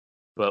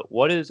 But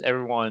what is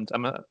everyone's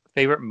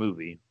favorite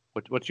movie?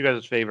 What's your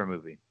guys' favorite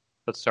movie?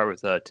 Let's start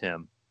with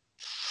Tim.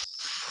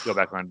 Go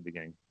back around to the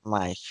beginning.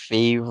 My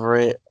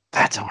favorite.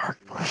 That's a hard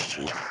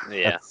question.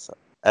 Yeah.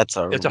 That's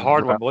a It's a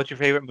hard one. But what's your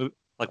favorite movie?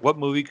 Like, what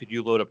movie could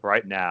you load up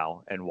right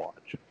now and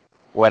watch?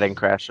 Wedding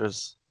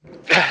Crashers.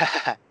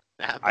 Not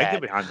I get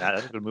bad. behind that.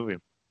 That's a good movie.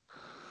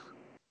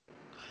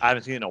 I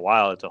haven't seen it in a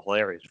while. It's a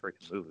hilarious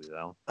freaking movie,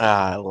 though.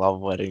 I love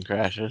Wedding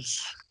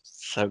Crashers.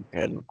 So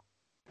good.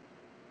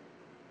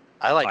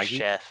 I like Mikey?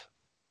 Chef.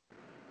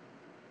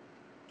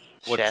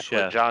 What's Chef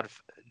with Chef?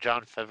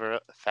 John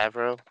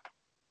Favreau.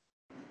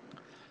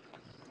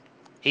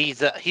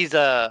 He's a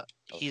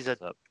What's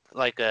up?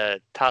 like a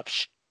top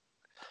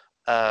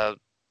uh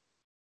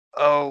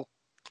oh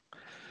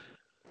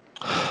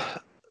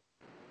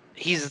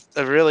he's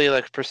a really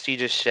like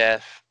prestigious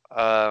chef.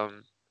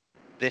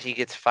 Then he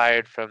gets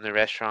fired from the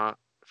restaurant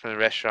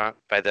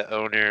by the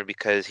owner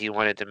because he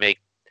wanted to make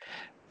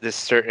this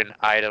certain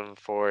item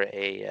for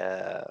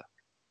a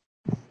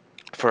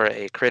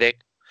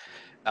critic.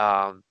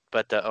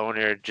 But the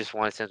owner just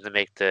wants him to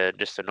make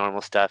just the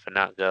normal stuff and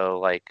not go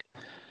like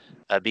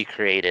be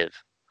creative.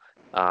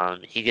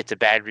 He gets a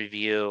bad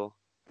review,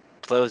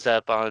 blows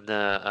up on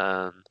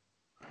the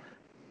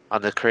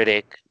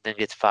critic, then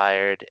gets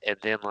fired, and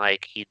then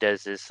like he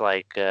does this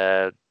like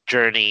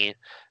journey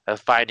of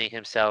finding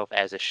himself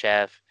as a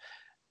chef,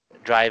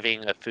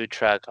 driving a food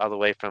truck all the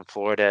way from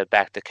Florida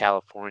back to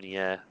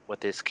California with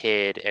this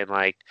kid, and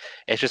like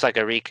it's just like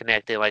a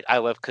reconnecting. Like I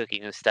love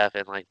cooking and stuff,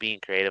 and like being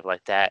creative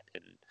like that,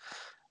 and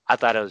I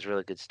thought it was a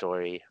really good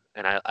story,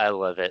 and I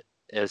love it.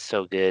 It was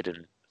so good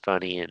and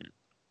funny, and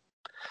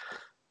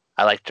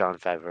I like John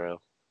Favreau.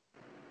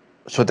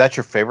 So that's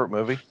your favorite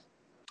movie?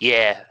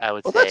 Yeah, I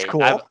would Well, that's say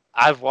cool.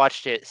 I've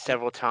watched it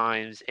several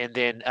times, and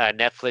then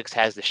Netflix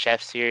has the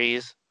Chef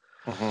series.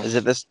 Mhm. Is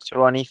it this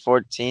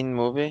 2014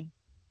 movie?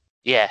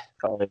 Yeah,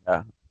 Oh yeah.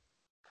 I'm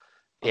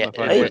yeah. gonna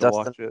find a Hey, way to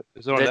Dustin. watch it.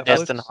 Is it on The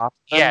Dustin Netflix?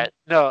 Hoffman. Yeah,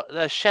 no,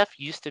 the Chef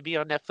used to be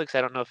on Netflix.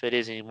 I don't know if it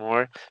is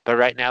anymore, but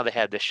right now they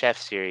have the Chef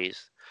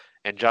series,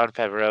 and John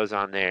Favreau's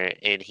on there,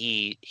 and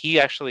he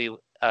actually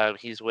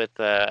he's with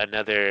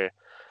another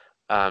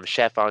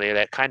chef on there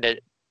that kind of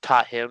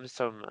taught him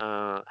some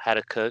how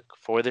to cook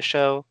for the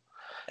show,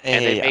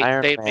 and Hey,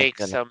 Iron Man's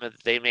in it.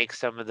 they make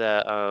some of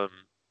the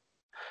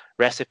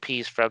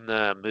recipes from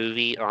the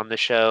movie on the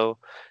show,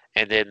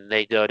 and then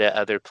they go to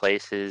other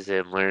places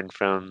and learn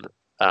from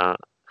uh,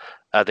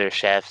 other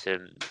chefs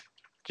and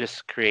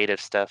just creative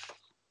stuff.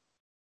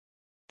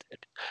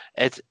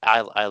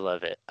 I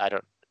love it. I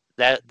don't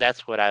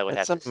that's what I would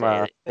It's have to some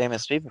say.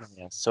 famous people in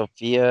here.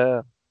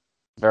 Sofia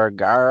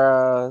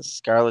Vergara,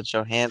 Scarlett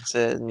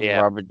Johansson,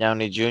 Yeah. Robert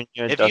Downey Jr.,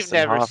 If you've Dustin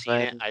never seen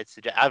it, Hoffman, I'd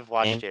suggest. I've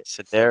watched Amy it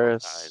several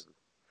Sedaris. times.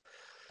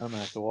 I'm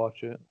gonna have to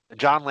watch it.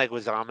 John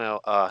Leguizamo,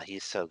 oh,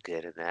 he's so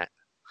good in that.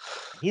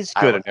 He's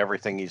I good li- in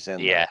everything he's in.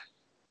 Yeah,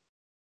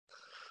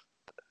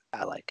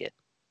 I like it.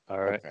 All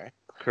Though. right, Okay.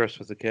 Chris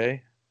with a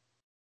K.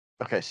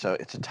 Okay. So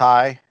it's a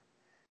tie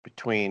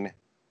between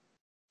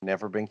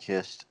Never Been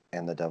Kissed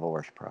and The Devil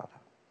Wears Prada.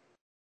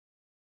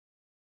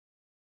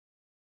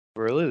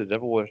 Really, the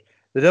Devil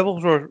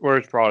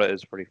Wears Prada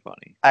is pretty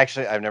funny.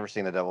 Actually, I've never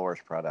seen The Devil Wears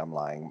Prada. I'm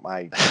lying.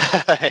 My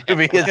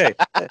movie is. Okay,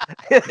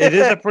 it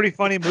is a pretty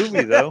funny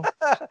movie though.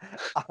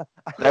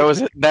 That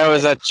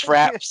was a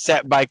trap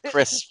set by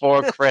Chris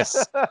for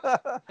Chris.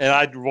 And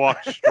I'd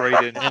walk straight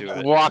into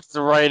it. Walked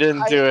right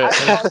into I it.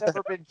 saw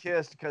Never Been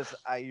Kissed because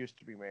I used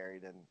to be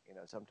married, and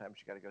sometimes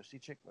you got to go see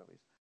chick movies.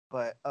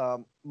 But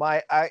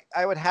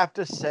I would have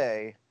to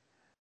say,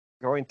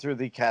 going through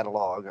the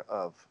catalog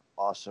of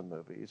awesome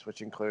movies,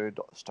 which include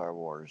Star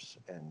Wars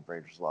and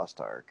Raiders of the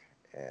Lost Ark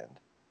and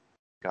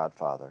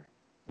Godfather,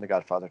 The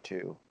Godfather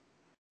 2,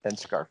 and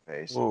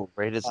Scarface. Ooh,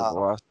 Raiders of the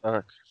Lost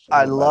Ark.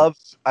 I love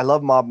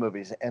mob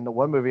movies, and the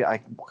one movie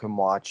I can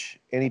watch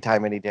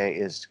anytime, any day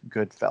is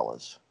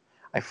Goodfellas.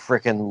 I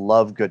freaking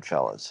love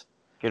Goodfellas.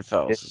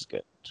 Goodfellas is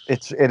good.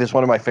 It is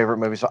one of my favorite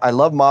movies. So I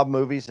love mob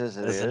movies as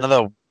it There's is.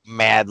 another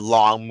mad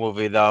long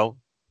movie though.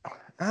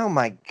 Oh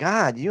my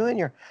God, you and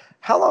your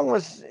how long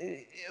was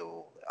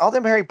all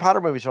them Harry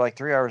Potter movies are like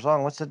 3 hours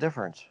long. What's the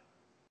difference?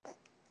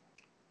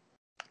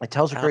 It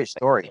tells a great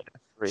story.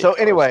 So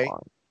anyway,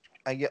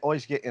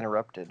 always get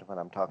interrupted when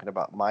I'm talking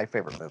about my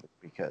favorite movie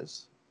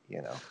because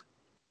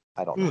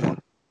I don't know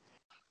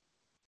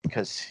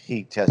because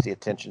he has the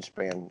attention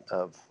span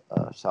of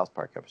a South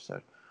Park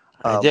episode.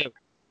 I do.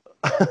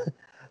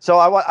 So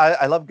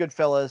I love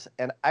Goodfellas,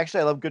 and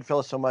actually I love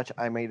Goodfellas so much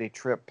I made a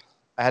trip.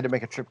 I had to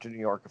make a trip to New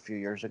York a few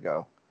years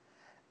ago,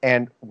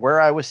 and where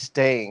I was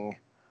staying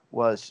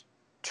was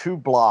 2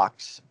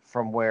 blocks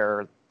from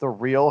where the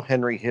real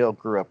Henry Hill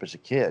grew up as a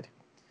kid.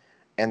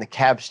 And the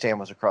cab stand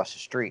was across the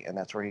street, and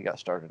that's where he got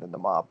started in the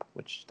mob,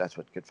 which that's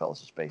what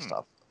Goodfellas is based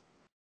off.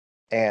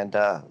 And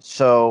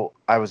so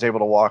I was able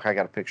to walk. I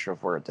got a picture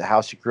of where the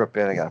house he grew up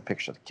in. I got a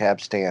picture of the cab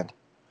stand,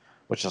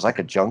 which is like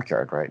a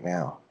junkyard right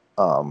now.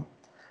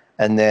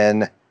 And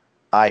then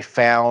I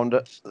found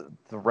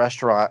the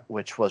restaurant,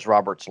 which was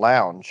Robert's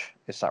Lounge.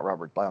 It's not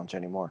Robert's Lounge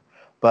anymore,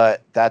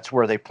 but that's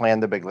where they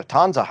planned the big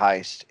Lufthansa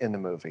heist in the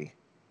movie.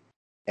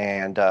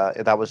 And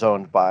that was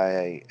owned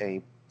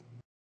by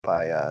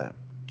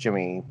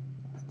Jimmy,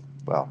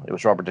 well, it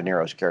was Robert De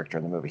Niro's character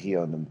in the movie. He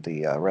owned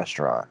the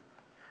restaurant,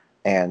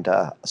 and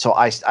so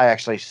I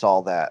actually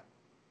saw that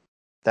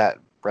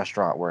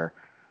restaurant where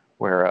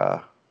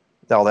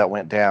all that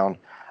went down.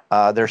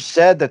 There's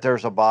said that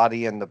there's a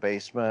body in the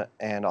basement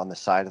and on the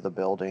side of the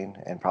building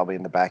and probably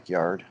in the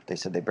backyard. They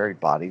said they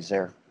buried bodies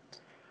there.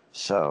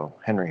 So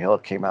Henry Hill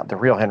came out. The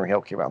real Henry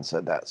Hill came out and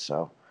said that.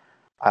 So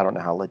I don't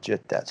know how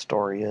legit that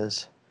story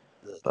is,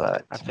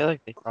 but I feel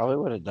like they probably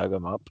would have dug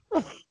them up.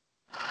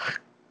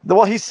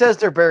 well, he says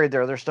they're buried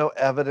there. There's no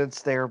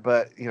evidence there,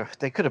 but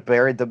they could have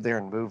buried them there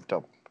and moved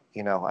them.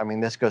 I mean,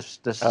 this is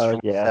from the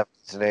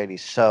 70s and 80s.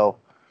 So,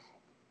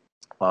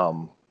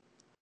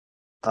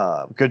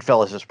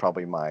 Goodfellas is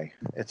probably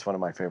it's one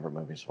of my favorite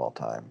movies of all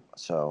time.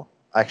 So,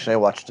 actually, I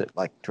watched it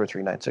like 2 or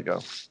 3 nights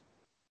ago,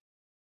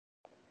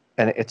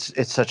 and it's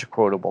such a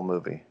quotable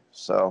movie.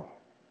 So,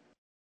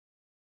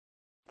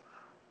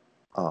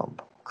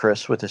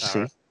 Chris with a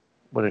C,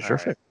 what is your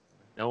favorite?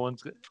 No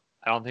one's.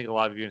 I don't think a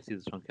lot of you are gonna see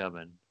this one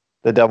coming.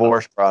 The Devil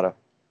Wears Prada.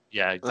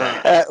 Yeah,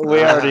 exactly.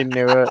 We already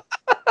knew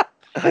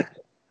it.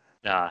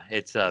 Nah,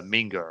 it's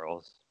Mean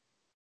Girls.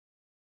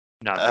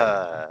 Not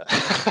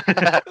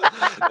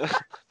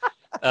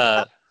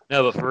no,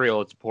 but for real,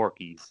 it's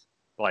Porky's.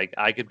 Like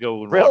I could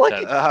go and watch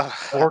that.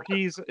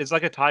 Porky's is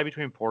like a tie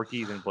between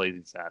Porky's and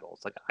Blazing Saddles.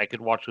 Like I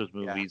could watch those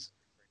movies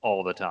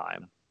all the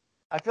time.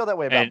 I feel that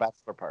way about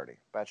Bachelor Party.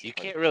 You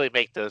can't really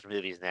make those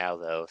movies now,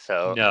 though.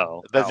 So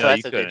no,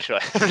 that's a good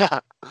choice.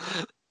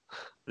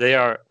 They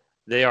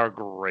are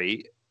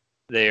great.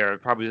 They are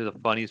probably the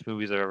funniest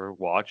movies I've ever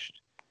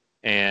watched.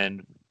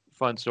 And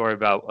fun story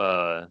about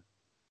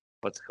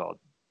what's it called?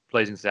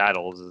 Blazing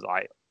Saddles is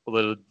I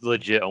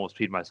legit almost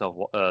peed myself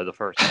the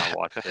first time I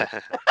watched it.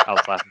 I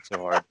was laughing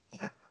so hard.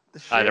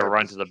 I had to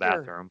run to the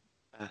bathroom.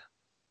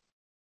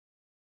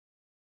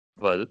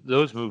 But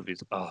those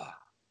movies,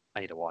 I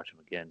need to watch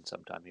them again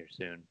sometime here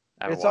soon.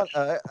 It's on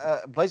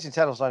Blazing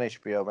Saddles on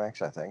HBO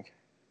Max, I think.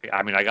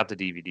 I mean, I got the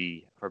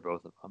DVD for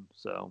both of them,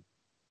 so.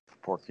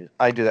 Porky.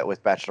 I do that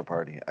with Bachelor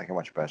Party. I can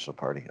watch Bachelor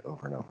Party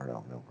over and over and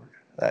over and over.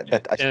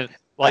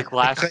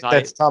 Last night,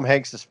 that's Tom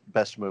Hanks'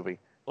 best movie.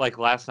 Like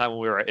last night when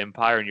we were at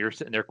Empire and you're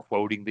sitting there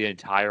quoting the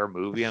entire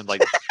movie, I'm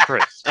like,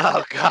 Chris,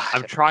 oh God,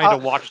 I'm trying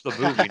to watch the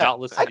movie, not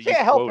listen to you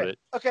quote it.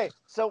 Okay,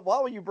 so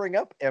while you bring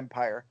up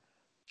Empire,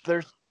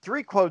 there's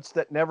 3 quotes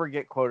that never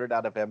get quoted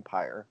out of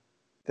Empire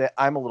that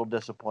I'm a little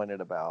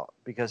disappointed about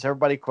because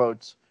everybody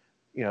quotes,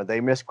 they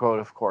misquote,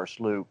 of course,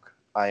 Luke,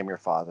 I am your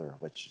father,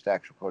 which the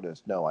actual quote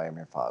is, no, I am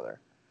your father.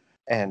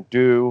 And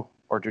do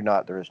or do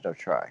not, there is no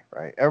try,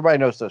 right? Everybody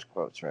knows those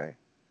quotes, right?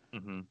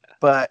 Mm-hmm.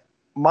 But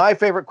my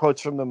favorite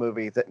quotes from the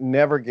movie that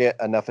never get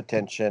enough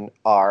attention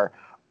are,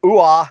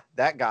 ooh-ah,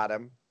 that got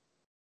him.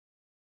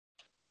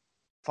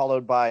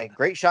 Followed by,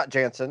 great shot,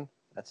 Jansen.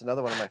 That's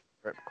another one of my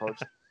favorite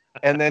quotes.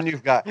 And then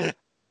you've got,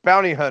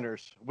 bounty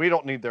hunters, we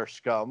don't need their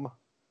scum.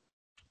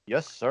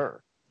 Yes,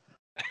 sir.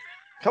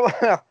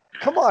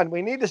 Come on.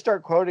 We need to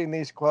start quoting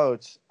these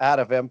quotes out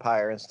of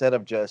Empire instead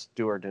of just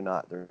do or do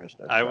not. There is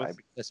no try.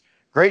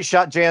 Great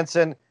shot,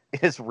 Jansen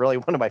is really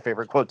one of my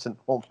favorite quotes in the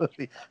whole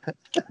movie.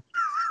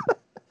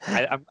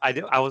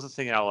 I wasn't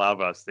thinking out loud,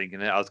 but I was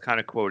thinking it. I was kind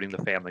of quoting the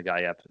Family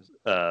Guy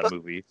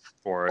movie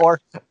for it.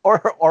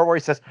 Or where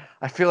he says,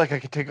 I feel like I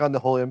could take on the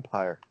whole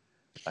Empire.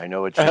 I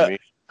know what you mean.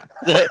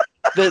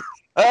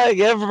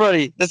 Hey,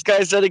 everybody, this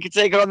guy said he could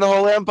take on the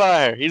whole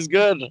Empire. He's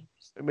good.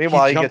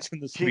 Meanwhile, he gets in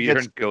the speeder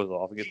and goes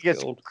off and gets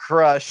killed.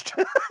 Crushed.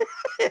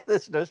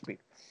 There's no speed.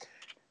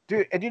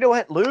 Dude, and you know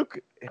what? Luke,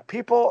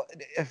 people,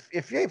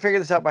 if you ain't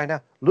figured this out by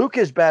now, Luke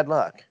is bad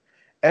luck.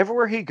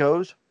 everywhere he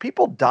goes,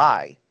 people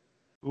die.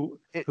 Who,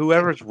 It-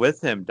 whoever's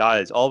with him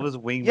dies. All of his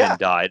wingmen Yeah.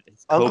 died.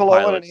 His Uncle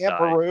Owen and co-pilots Aunt died.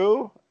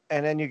 Beru,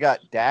 and then you got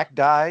Dak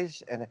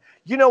dies, and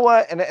you know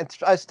what? And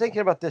I was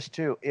thinking about this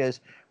too. Is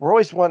we're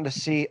always wanting to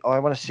see. Oh, I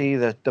want to see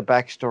the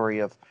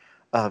backstory of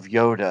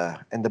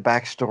Yoda and the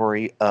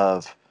backstory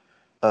of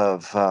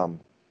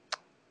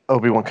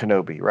Obi-Wan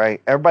Kenobi.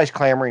 Right? Everybody's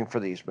clamoring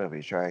for these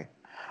movies, right?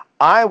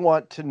 I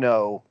want to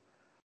know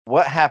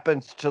what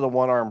happens to the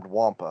one-armed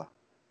Wampa,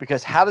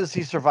 because how does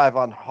he survive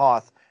on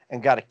Hoth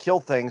and got to kill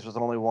things with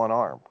only one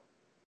arm?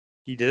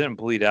 He didn't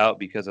bleed out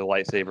because a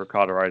lightsaber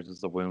cauterizes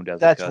the wound as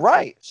it That's cuts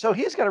right. So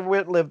he's got to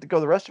live to go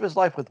the rest of his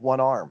life with one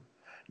arm.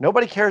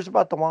 Nobody cares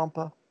about the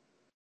Wampa.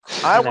 I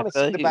And I want to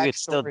feel see like the you could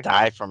still backstory.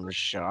 die from the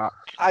shock.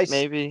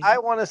 Maybe. I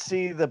want to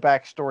see the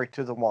backstory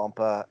to the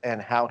Wampa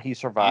and how he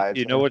survives.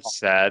 You know what's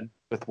sad?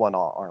 With one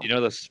arm. You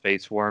know the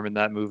space worm in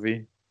that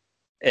movie?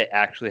 It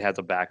actually has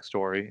a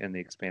backstory in the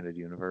expanded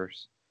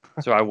universe.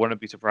 So I wouldn't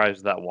be surprised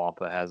if that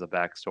Wampa has a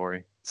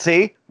backstory.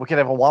 See, we could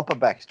have a Wampa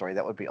backstory.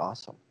 That would be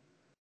awesome.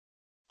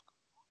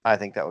 I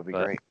think that would be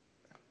great.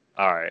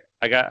 All right,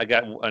 I got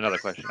another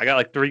question. I got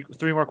like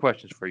three more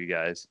questions for you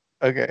guys.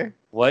 Okay.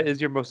 What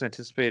is your most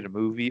anticipated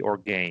movie or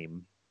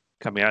game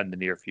coming out in the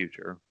near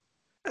future?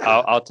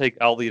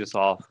 I'll lead us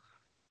off.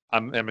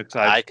 I'm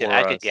excited.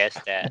 I could guess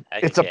that.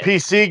 It's a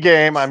PC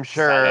game, I'm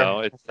sure. No,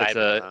 it's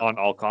on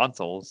all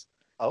consoles.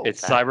 Oh,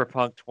 it's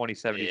Cyberpunk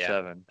 2077.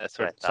 Yeah, that's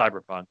what I thought.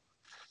 Cyberpunk.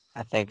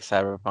 I think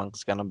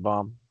Cyberpunk's gonna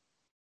bomb.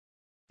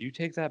 You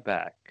take that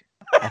back.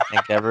 I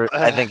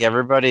think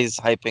everybody's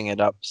hyping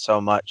it up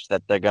so much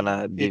that they're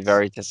gonna be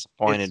very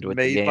disappointed with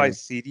the It's game. made by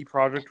CD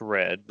Projekt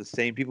Red, the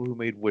same people who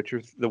made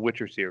the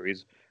Witcher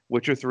series,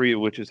 Witcher 3,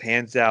 which is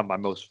hands down my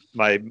most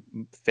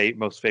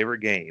favorite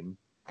game.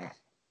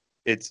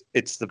 It's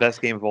the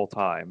best game of all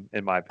time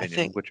in my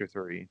opinion, Witcher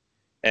 3,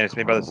 and it's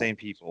made by the same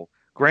people.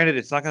 Granted,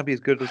 it's not going to be as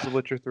good as The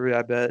Witcher 3,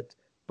 I bet,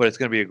 but it's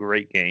going to be a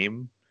great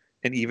game.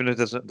 And even if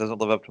it doesn't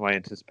live up to my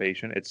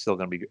anticipation, it's still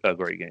going to be a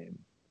great game.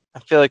 I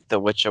feel like The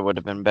Witcher would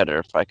have been better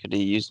if I could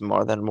have used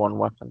more than one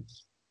weapon.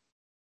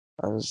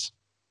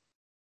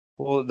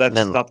 Well, that's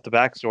not the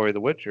backstory of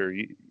The Witcher.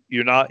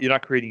 You're not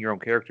creating your own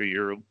character.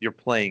 You're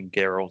playing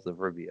Geralt of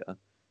Rivia.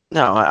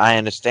 No, I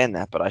understand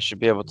that, but I should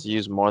be able to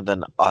use more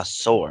than a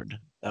sword.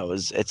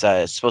 It's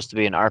supposed to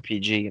be an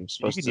RPG. I'm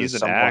supposed you can to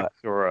use an axe,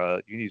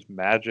 or you can use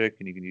magic,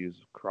 and you can use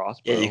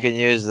crossbow. Yeah, you can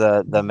use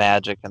the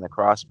magic and the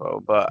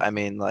crossbow, but I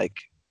mean, like,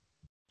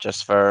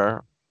 just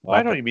for.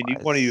 I don't mean you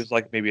want to use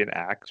like maybe an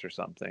axe or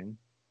something.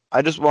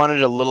 I just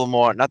wanted a little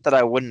more. Not that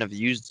I wouldn't have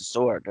used the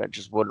sword. I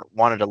just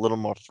wanted a little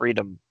more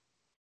freedom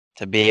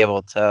to be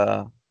able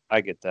to.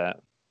 I get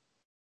that.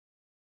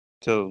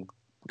 To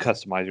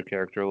customize your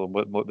character a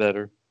little bit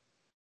better.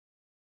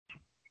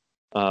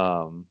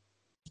 All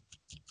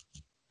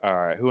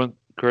right,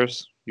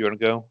 Chris? You want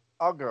to go?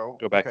 I'll go.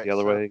 Go back the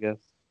other way, I guess.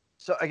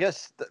 So I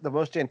guess the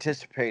most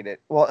anticipated,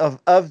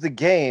 of the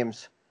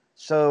games.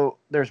 So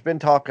there's been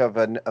talk of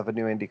a new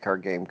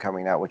IndyCar game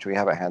coming out, which we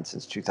haven't had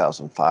since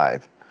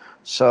 2005.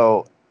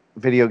 So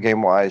video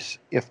game wise,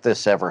 if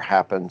this ever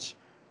happens,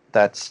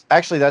 that's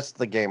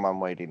the game I'm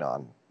waiting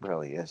on.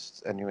 Really,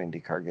 is a new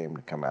IndyCar game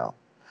to come out.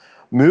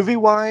 Movie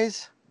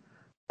wise,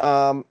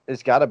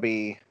 it's got to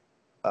be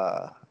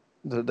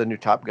the new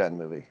Top Gun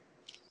movie.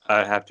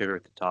 I have to agree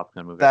with the Top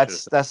Gun movie.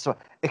 That's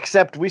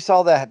except we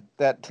saw that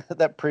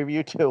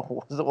preview to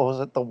was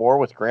it The War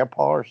with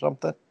Grandpa or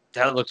something?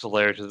 That looks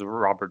hilarious with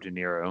Robert De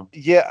Niro.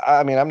 Yeah,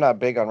 I mean I'm not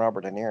big on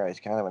Robert De Niro. He's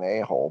kind of an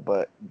a-hole,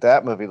 but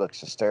that movie looks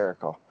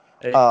hysterical.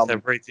 It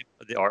separates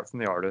the art from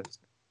the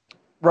artist.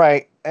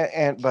 Right,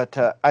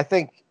 but I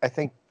think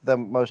the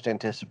most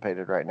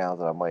anticipated right now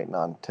that I'm waiting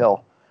on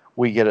till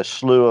we get a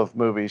slew of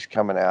movies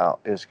coming out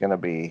is going to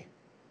be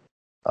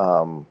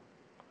Top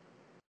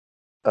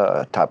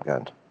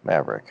Gun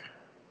Maverick.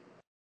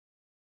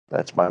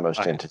 That's my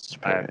most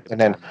anticipated. And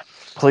then,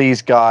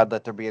 please God,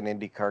 let there be an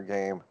IndyCar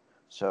game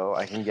so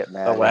I can get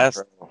mad. The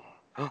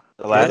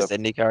last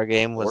IndyCar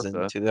game was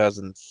in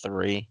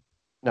 2003.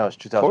 No, it's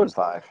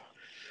 2005.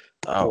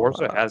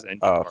 Forza has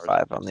IndyCars.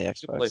 5 on the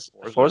Xbox.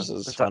 Forza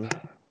is fun.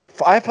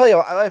 I play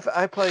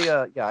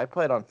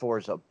on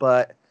Forza,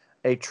 but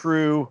a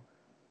true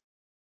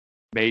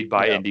made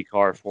by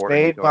IndyCar for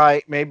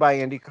IndyCar. Made by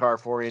IndyCar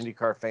for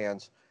IndyCar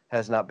fans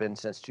has not been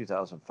since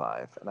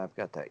 2005, and I've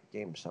got that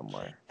game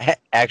somewhere.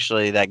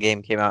 Actually, that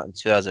game came out in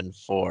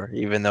 2004,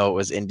 even though it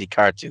was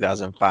IndyCar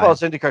 2005. Well,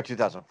 it's IndyCar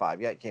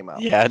 2005. Yeah, it came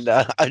out. Yeah,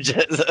 no, I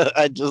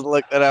just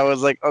looked and I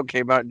was like, oh,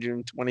 came out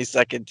June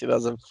 22nd,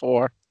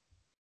 2004.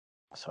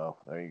 So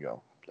there you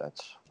go.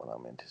 That's what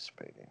I'm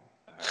anticipating.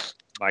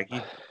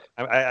 Mikey,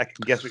 I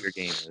can guess what your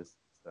game is.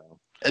 So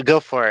go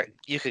for it.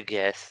 You could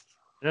guess.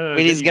 No,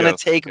 wait, he's gonna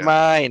take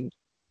mine.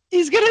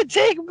 He's gonna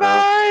take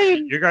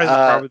mine. You guys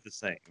are probably the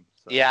same.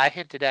 So. Yeah, I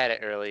hinted at it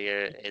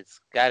earlier.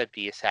 It's got to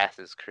be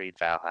Assassin's Creed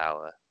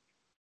Valhalla.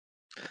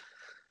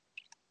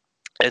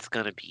 It's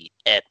gonna be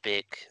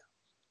epic.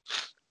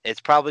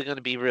 It's probably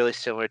gonna be really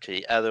similar to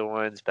the other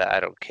ones, but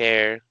I don't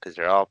care because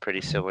they're all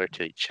pretty similar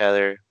to each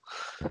other.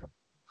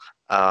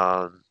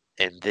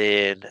 And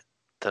then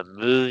the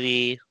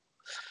movie,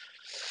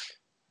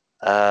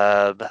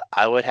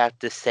 I would have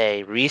to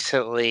say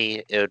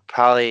recently it would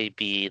probably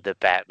be the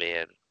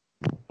Batman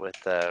with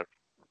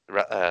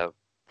Robert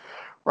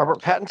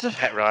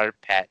Pattinson. Robert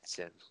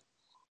Pattinson,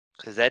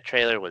 because that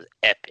trailer was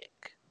epic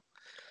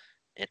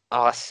and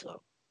awesome.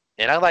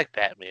 And I like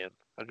Batman.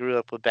 I grew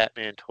up with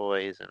Batman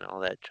toys and all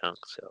that junk,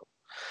 so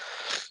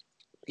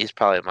he's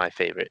probably my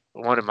favorite,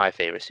 one of my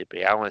favorite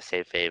superheroes. I don't want to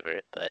say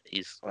favorite, but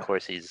of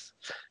course he's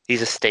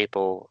a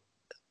staple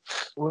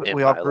in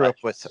We all my grew life. up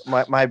with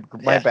my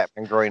Yeah.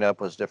 Batman growing up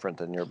was different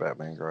than your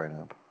Batman growing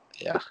up.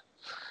 Yeah.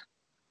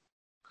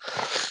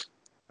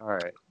 All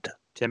right,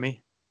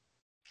 Timmy.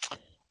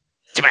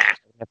 I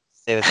have to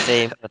say the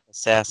same with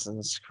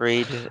Assassin's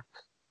Creed.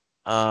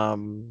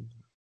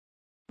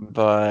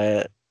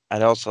 But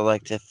I'd also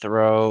like to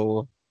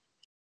throw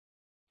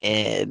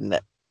in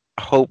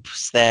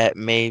hopes that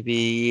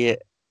maybe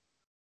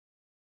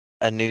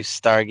a new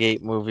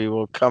Stargate movie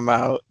will come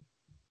out.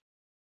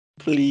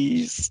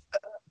 Please.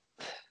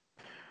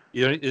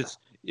 You know,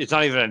 it's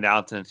not even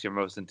announced, and it's your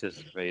most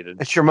anticipated.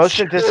 It's your most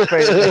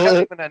anticipated. They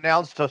haven't even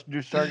announced a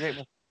new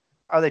Stargate.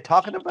 Are they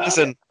talking about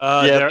Listen, it?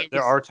 yeah,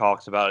 there are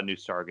talks about a new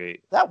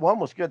Stargate. That one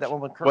was good. That one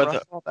with Kurt Whether-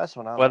 Russell. That's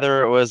one I like.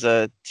 whether it was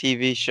a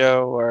TV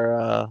show or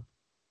a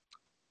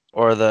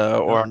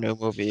new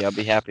movie, I'll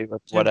be happy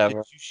with Tim, whatever.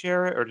 Did you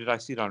share it, or did I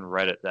see it on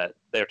Reddit that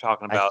they're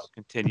talking about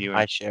continuing?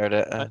 I shared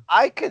it.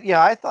 I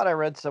thought I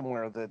read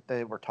somewhere that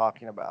they were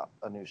talking about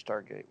a new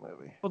Stargate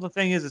movie. Well, the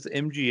thing is, it's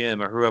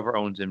MGM or whoever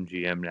owns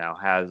MGM now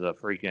has a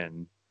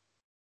freaking,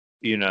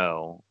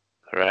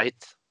 Right?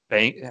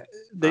 bank.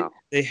 They Wow.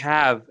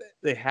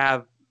 they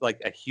have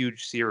like a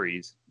huge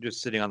series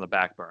just sitting on the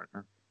back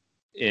burner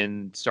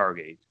in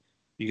Stargate,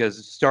 because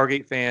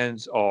Stargate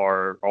fans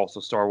are also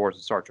Star Wars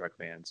and Star Trek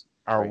fans.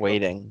 Are Right.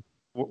 waiting.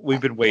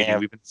 We've been waiting. Yeah.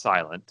 We've been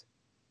silent.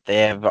 They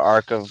have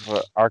Ark of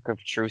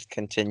Truth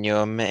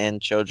Continuum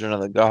and Children of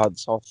the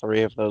Gods, all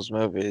three of those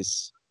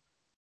movies.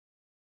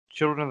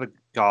 Children of the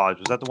Gods,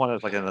 was that the one that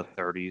was like in the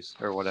 30s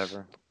or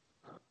whatever?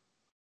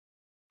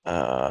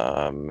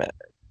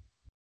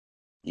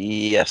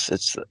 Yes,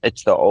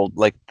 it's the old,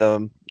 like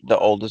the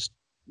oldest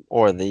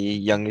or the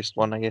youngest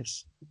one, I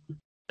guess.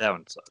 That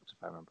one sucks,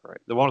 if I remember right.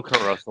 The one with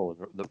Kurt Russell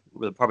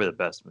was probably the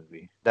best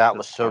movie. That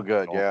was so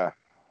good. Yeah.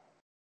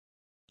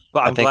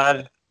 But I'm think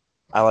glad.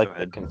 I like Go the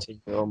ahead.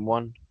 Continuum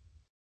one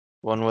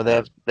where they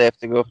have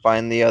to go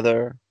find the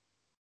other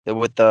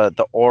with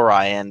the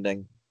Ori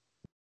ending.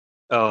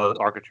 Oh,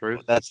 Arc of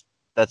Truth. That's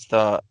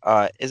the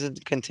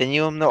isn't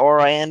Continuum the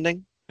Ori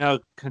ending? No,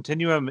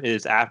 Continuum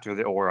is after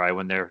the Ori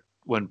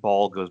when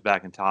Ball goes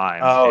back in time.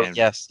 Oh, and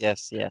yes. The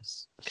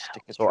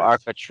Stick of So Truth.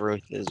 Ark of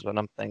Truth is what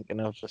I'm thinking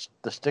of.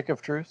 The Stick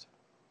of Truth.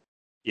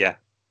 Yeah.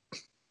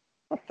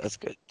 That's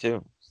good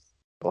too.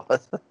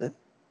 What?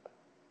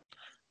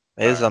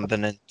 There's Alright.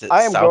 something in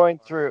I am South going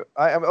through.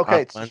 I am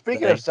okay. So Park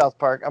speaking today. of South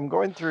Park, I'm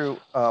going through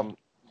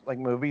like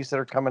movies that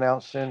are coming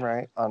out soon,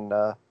 right, on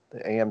the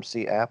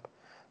AMC app.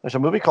 There's a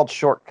movie called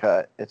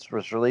Shortcut. It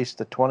was released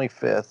the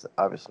 25th.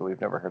 Obviously,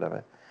 we've never heard of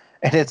it.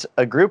 And it's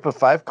a group of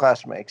 5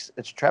 classmates.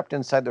 It's trapped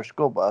inside their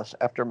school bus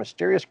after a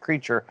mysterious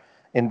creature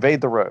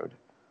invade the road.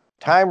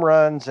 Time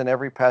runs, and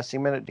every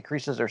passing minute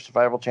decreases their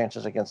survival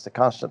chances against the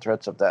constant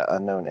threats of that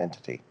unknown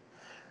entity.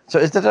 So,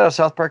 is that a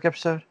South Park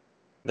episode?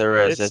 There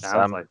is. It It's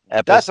sounds like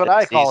That's what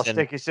I call a season,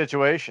 sticky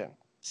situation.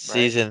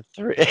 season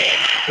 3.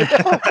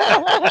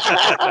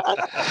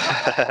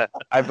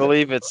 I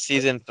believe it's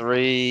season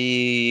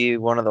 3,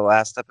 one of the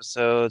last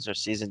episodes, or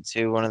season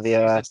 2, one of the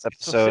last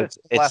episodes.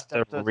 It's last the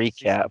episode of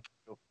season recap.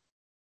 2.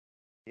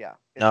 Yeah.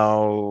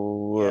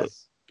 No,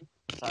 Yes.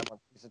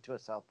 Season 2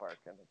 of South Park,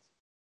 and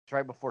it's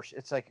right before.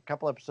 It's like a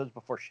couple episodes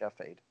before Chef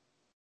Aid.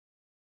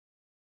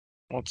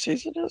 what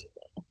season is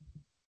it?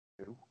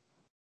 2.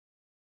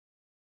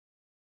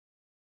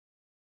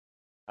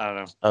 I don't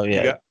know. Oh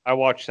yeah, I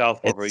watched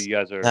South Park, but It's- you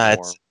guys are nah,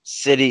 more. it's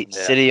City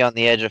Yeah. City on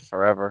the Edge of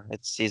Forever.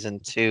 It's season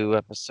 2,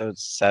 episode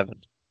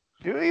 7.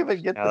 Do you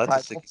even get Yeah, the that's a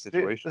title? sticky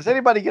situation. Does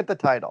anybody get the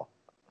title?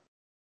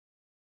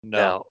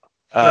 No.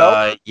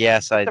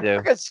 Yes, I The do.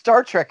 freaking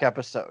Star Trek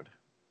episode,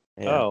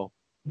 Yeah. Oh.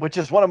 which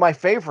is one of my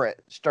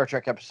favorite Star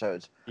Trek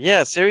episodes.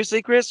 Yeah,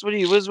 seriously, Chris,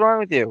 what's wrong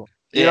with you?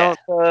 You Yeah.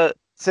 don't.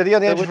 City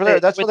on the Edge with of Forever. the-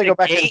 That's with when they the go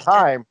back in gate?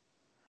 time.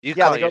 You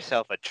Yeah, call they go-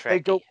 yourself a They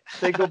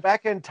Trekkie. go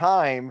back in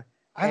time,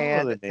 I don't know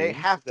and the they names.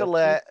 have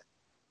to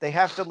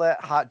That's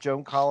let Hot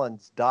Joan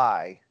Collins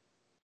die,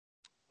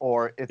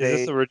 or if Is this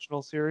they the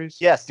original series?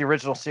 yes, the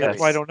original series. That's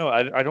why I don't know.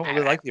 I don't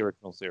really like the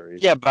original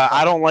series. Yeah, but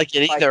I don't like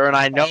it Like- either, and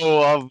I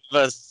know of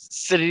the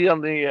City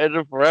on the Edge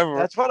of Forever.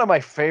 That's one of my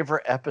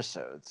favorite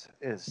episodes.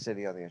 Is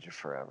City on the Edge of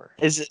Forever.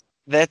 Is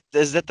that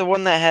the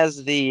one that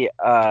has the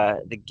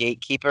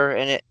gatekeeper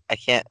in it? I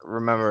can't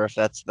remember if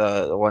that's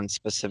the one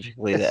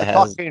specifically It's that the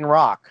has. Talking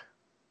Rock.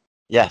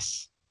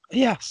 Yes.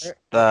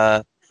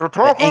 The The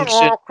Talking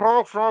ancient- Rock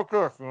talks like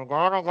this. You're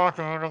gonna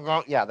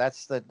go. Yeah,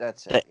 that's it.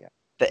 Yeah.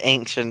 the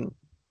ancient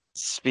They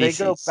species.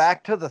 go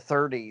back to the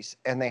 30s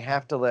and they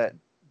have to let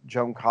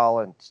Joan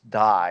Collins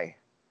die,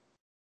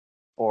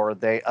 or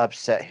they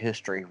upset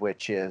history,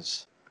 which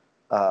is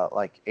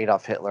like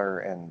Adolf Hitler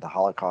and the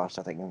Holocaust,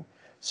 I think. And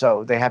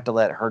so they have to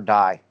let her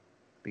die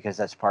because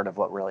that's part of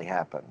what really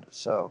happened.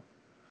 So,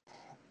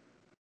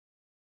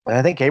 and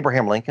I think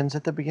Abraham Lincoln's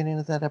at the beginning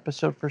of that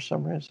episode for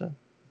some reason.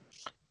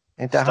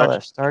 Ain't that how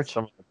that starts?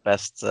 Some of the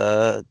best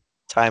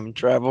time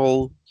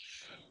travel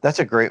That's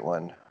a great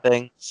one.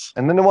 things.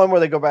 And then the one where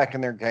they go back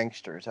and they're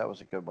gangsters, that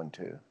was a good one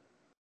too.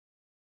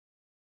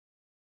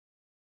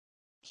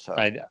 So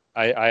I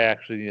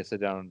actually need to sit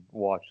down and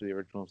watch the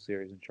original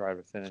series and try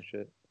to finish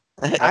it.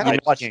 I I don't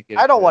just watch. can't get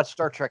I don't into it. watch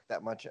Star Trek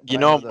that much. but You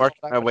I know, I'm the working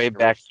my Sci-Fi way series.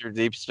 back through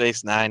Deep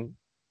Space Nine.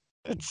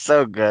 It's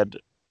so good.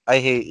 I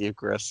hate you,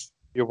 Chris.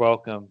 You're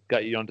welcome.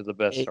 Got you onto the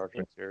best Hey. Star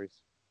Trek series.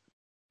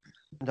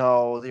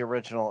 No, the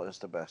original is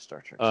the best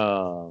Star Trek.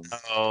 Series.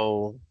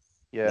 Oh,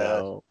 Yes,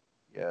 no.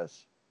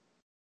 yes.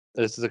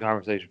 This is a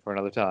conversation for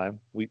another time.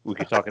 We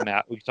could talk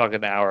we could talk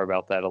an hour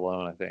about that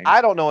alone. I think. I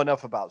don't know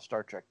enough about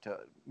Star Trek to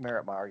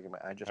merit my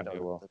argument. I just Okay,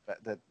 know well.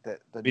 that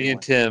the Me new and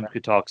one's Tim better.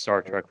 could talk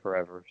Star Trek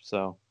forever.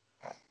 So,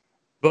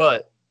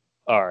 but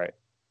all right.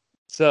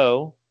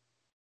 So,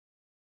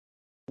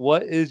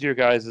 what is your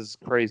guys'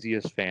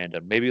 craziest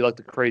fandom? Maybe like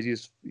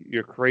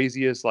your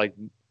craziest like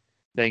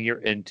thing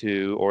you're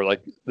into, or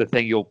like the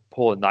thing you'll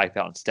pull a knife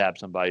out and stab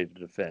somebody to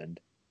defend.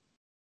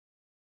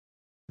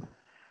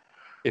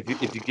 If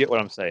you get what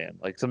I'm saying,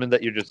 like something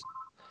that you're just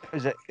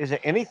Is it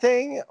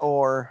anything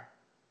or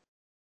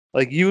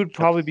like you would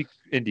probably be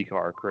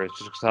IndyCar, Chris,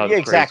 just 'cause how Yeah,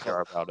 crazy exactly. you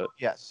are about it.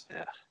 yes?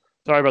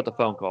 Sorry about the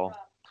phone call.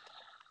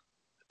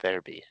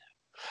 Better be.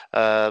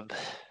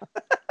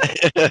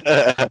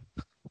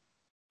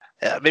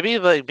 Maybe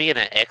like being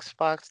an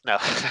Xbox. No.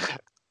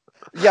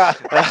 Yeah.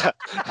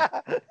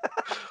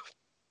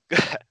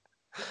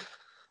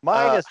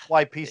 Mine is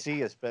why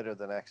PC is better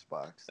than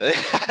Xbox.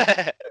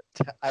 I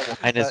will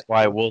Mine is cut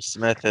why you. Will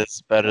Smith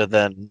is better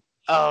than.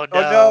 Oh Oh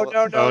no. no!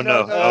 Oh no! Oh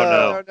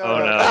no! Oh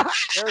no!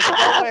 There's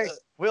no way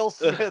Will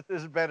Smith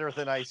is better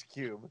than Ice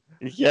Cube.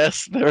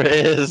 Yes, there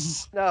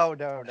is. No.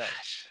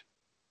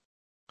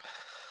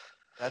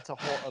 That's a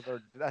whole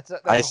other. That's a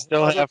whole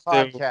still other have to-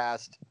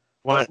 podcast.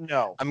 What? But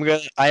no.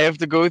 I have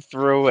to go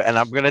through and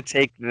I'm gonna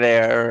take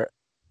their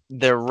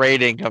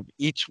rating of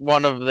each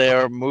one of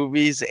their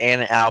movies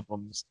and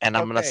albums, and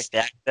I'm gonna Okay.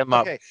 stack them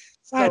up Okay.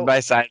 side So by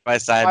side by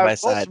side while by Will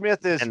side.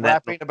 Smith is and then-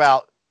 rapping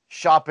about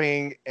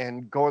shopping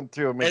and going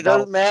through a It McDonald's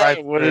doesn't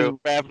matter what he's drive-through,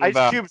 rapping Ice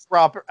about.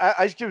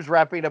 Cube's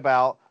rapping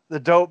about the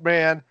dope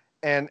man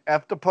and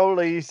F the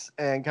police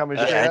and coming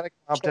straight and out of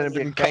Compton and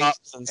being killing cops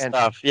gangster and and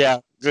stuff. Yeah,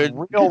 good.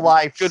 real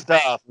life good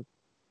stuff.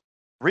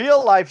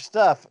 Real life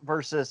stuff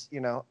versus, Fuck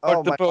the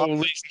my mom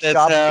police. That's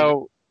shopping.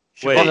 how.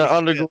 She Wait. bought In me the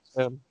underground.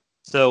 chips.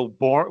 So,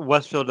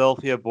 West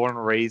Philadelphia, born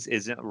and raised,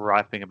 isn't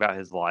rapping about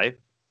his life.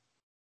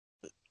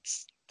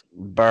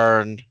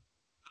 Burned.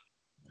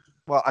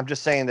 Well, I'm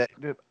just saying that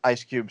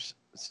Ice Cube's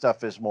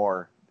stuff is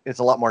more. It's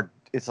a lot more.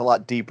 It's a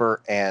lot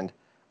deeper and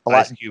a lot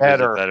Ice Cube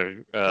better.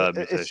 is a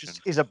better It's musician.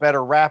 just, he's a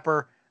better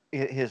rapper.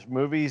 His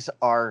movies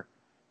are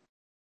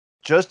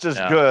just as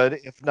Yeah. good,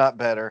 if not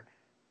better.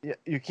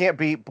 You can't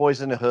beat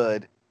Boys in the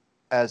Hood,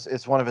 as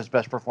it's one of his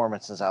best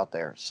performances out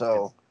there.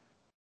 So,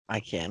 I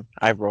can.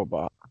 I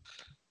robot.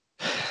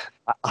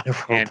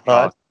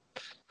 Hancock.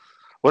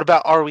 What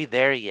about Are We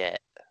There Yet?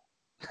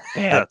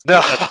 Bad.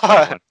 No. That's a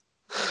good one.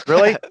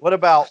 really, what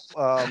about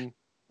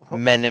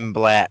Men in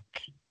Black.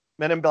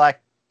 Men in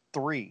Black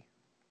 3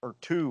 or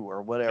 2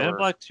 or whatever? Men in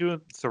Black 2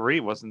 and 3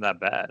 wasn't that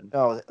bad.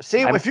 No,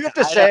 see, I'm- if you have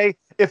to I say,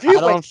 if you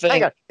I don't wait, think-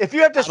 hang on, if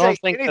you have to I don't say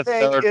think the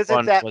anything third isn't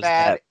one that was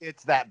bad, that-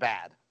 it's that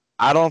bad.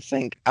 I don't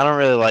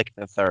really like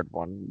the third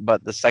one,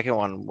 but the second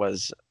one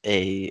was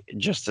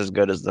just as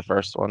good as the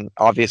first one.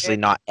 Obviously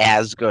not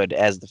as good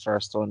as the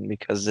first one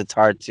because it's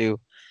hard to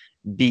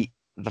beat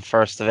the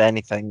first of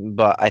anything,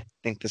 but I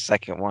think the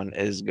second one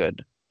is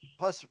good.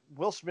 Plus,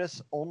 Will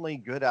Smith's only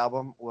good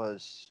album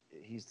was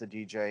He's the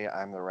DJ,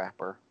 I'm the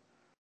Rapper.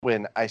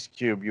 When Ice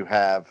Cube, you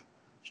have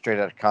Straight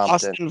Outta Compton,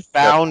 Austin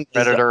Found is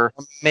Predator.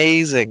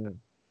 amazing,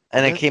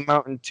 and it This- came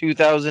out in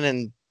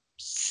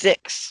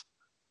 2006.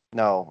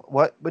 No,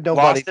 what? But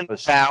nobody Lost and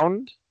was.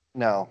 Found.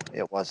 No,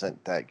 it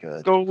wasn't that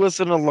good. Go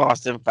listen to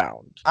Lost and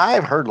Found.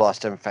 I've heard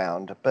Lost and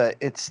Found, but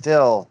it's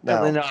still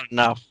Really no, not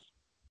enough.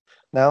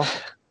 no,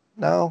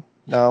 no,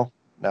 no,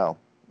 no,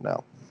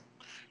 no.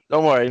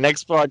 Don't worry.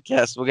 Next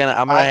podcast, I'm gonna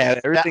have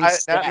everything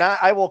stacked. Now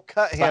I will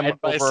cut him side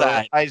by over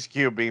side. Ice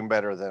Cube being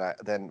better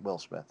than Will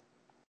Smith.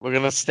 We're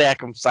gonna stack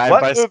them side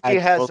What by movie side.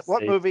 has We'll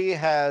what see. movie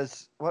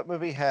has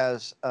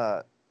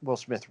Will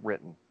Smith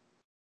written?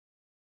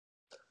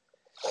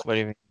 What do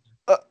you mean?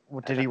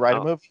 Did he write a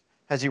know. movie?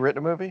 Has he written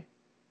a movie?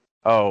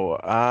 Oh,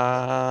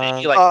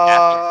 Maybe like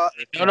Uh,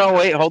 no,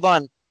 wait, hold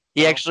on.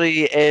 He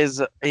actually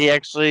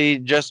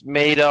just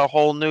made a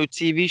whole new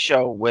TV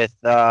show with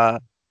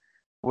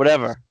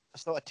whatever.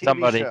 So a TV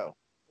Somebody. show.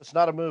 It's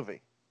not a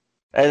movie.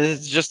 And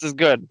it's just as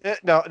good.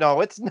 No,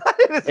 it's not.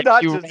 It's If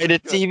not you just write a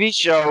as good. TV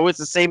show, it's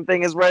the same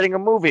thing as writing a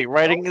movie.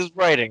 Writing is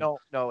writing.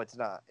 No, it's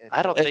not.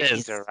 I don't It think is.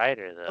 he's a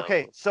writer though.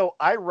 Okay, so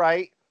I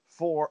wrote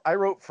for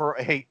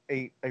a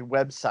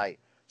website.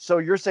 So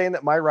you're saying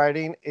that my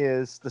writing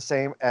is the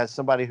same as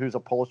somebody who's a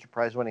Pulitzer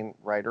Prize winning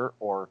writer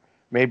or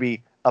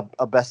maybe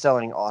a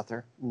best-selling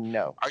author?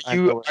 No. Are I'm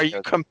you nowhere are you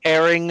near that.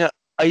 comparing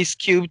Ice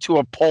Cube to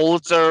a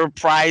Pulitzer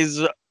Prize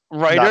Not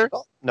writer? at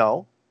all.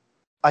 No.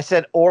 I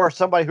said, or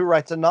somebody who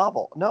writes a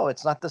novel. No,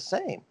 it's not the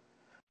same.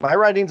 My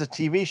writing's a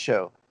TV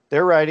show.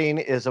 Their writing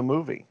is a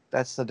movie.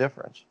 That's the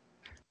difference.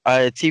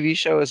 A TV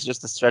show is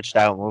just a stretched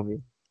out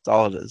movie. That's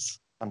all it is.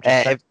 I'm just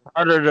And saying. it's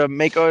harder to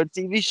make a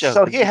TV show.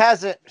 So 'cause he you-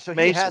 hasn't. So he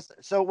Mason. has.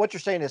 So what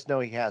you're saying is no,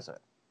 he hasn't.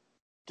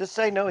 Just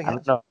say no, he I don't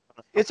hasn't. know.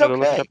 It's I'm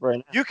gonna look it okay. up right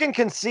now. You can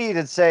concede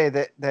and say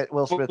that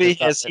Will What Smith movie is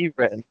not has he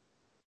written?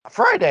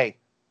 Friday.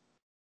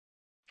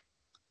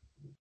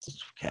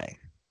 Okay.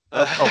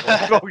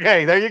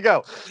 Okay, there you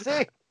go.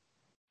 See,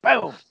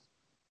 boom.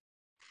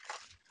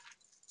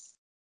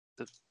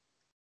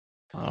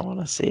 I want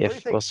to see What do you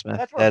if think? Will Smith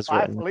That's where has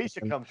Five written. Felicia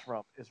something. comes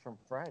from. Is from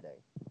Friday.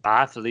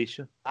 Bye,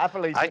 Felicia. Five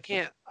Felicia.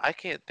 I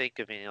can't think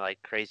of any like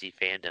crazy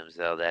fandoms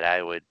though that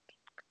I would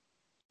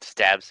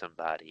stab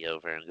somebody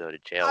over and go to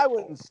jail. I for,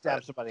 wouldn't stab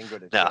but- somebody and go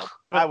to No. jail.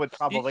 I would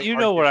probably. You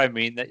know argue- what I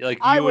mean? That like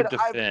I you would would-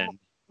 defend.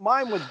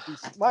 Mine would be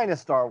mine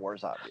is Star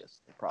Wars,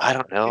 obviously. Probably. I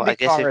don't know. Maybe I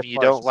guess Cars if you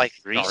first. don't like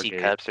Reese Stargate.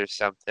 cups or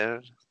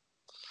something.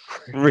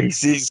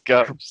 Reese's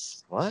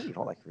Cups. What? You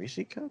don't like Reese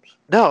cups?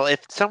 No, if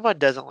someone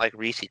doesn't like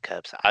Reese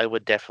cups, I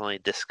would definitely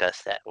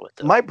discuss that with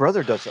them. My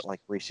brother doesn't like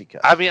Reese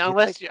cups. I mean, He you're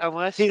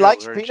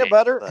likes allergic, peanut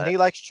butter but, and he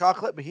likes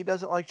chocolate, but he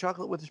doesn't like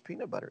chocolate with his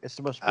peanut butter. It's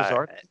the most bizarre.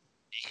 alright,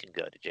 you can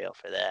go to jail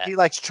for that. He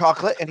likes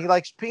chocolate and he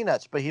likes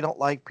peanuts, but he don't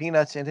like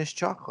peanuts in his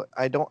chocolate.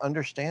 I don't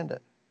understand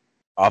it.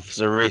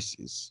 Officer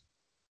Reese's.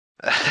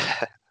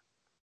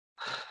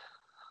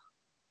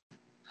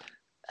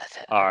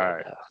 All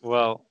right.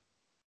 Well,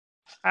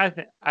 I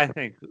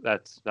think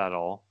that's about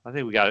all. I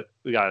think we got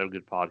a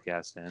good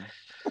podcast in.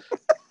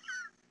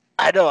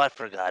 I know I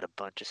forgot a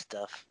bunch of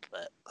stuff,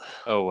 but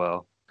Oh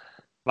well,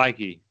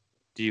 Mikey,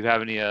 do you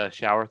have any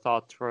shower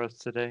thoughts for us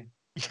today?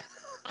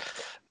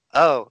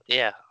 oh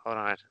yeah, hold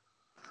on.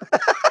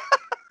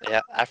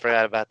 Yeah, I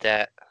forgot about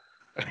that.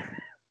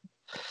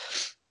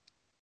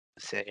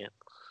 Second.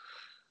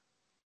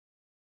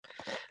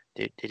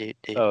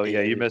 Oh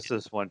yeah, you missed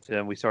this one,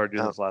 Tim. We started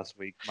doing Oh. this last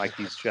week.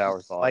 Mikey's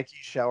shower thoughts. Mikey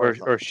showers.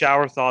 or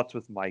shower thoughts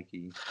with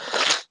Mikey.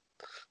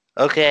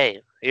 Okay,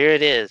 here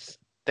it is.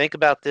 Think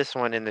about this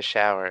one in the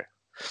shower.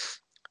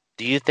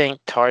 Do you think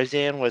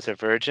Tarzan was a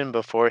virgin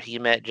before he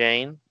met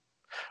Jane?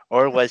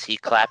 Or was he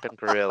clapping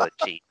gorilla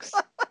cheeks?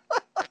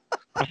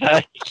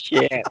 I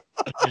can't.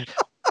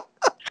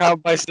 How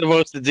am I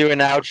supposed to do an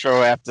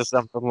outro after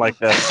something like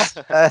this?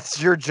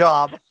 That's your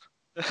job.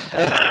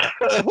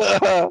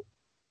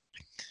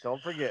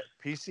 Don't forget,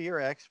 PC or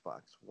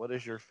Xbox. What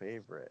is your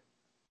favorite?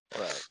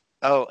 Right.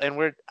 Oh,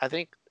 and I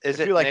think, is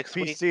If it you like next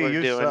week PC, we're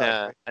you doing suck,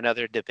 right?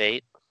 another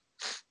debate?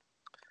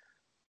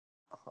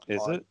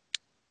 Is it?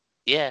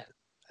 Yeah,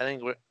 I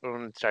think we're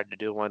going to start to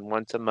do one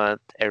once a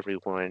month,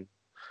 everyone.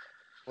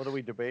 What are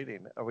we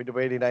debating? Are we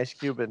debating Ice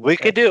Cube and We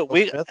could do,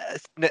 Will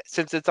Smith?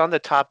 since it's on the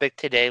topic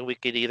today, we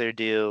could do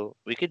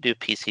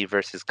PC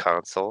versus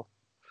console.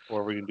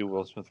 Or we can do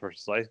Will Smith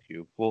versus Ice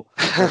Cube. We'll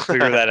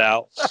figure that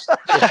out.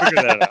 We'll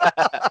figure that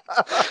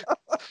out.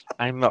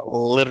 I'm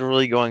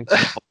literally going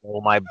to blow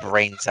my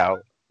brains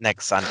out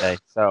next Sunday.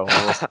 So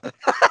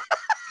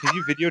Can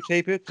you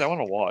videotape it? 'Cause I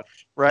want to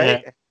watch.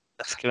 Right?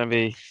 it's gonna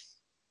be.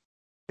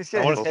 His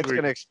I wanna head's see where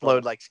going to he-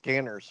 explode like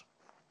scanners.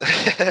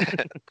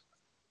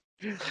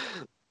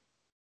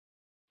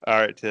 All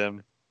right,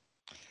 Tim.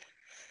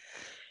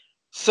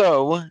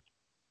 So,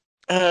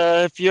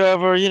 if you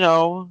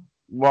ever,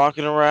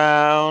 walking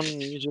around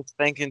and you're just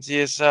thinking to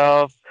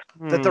yourself,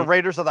 That the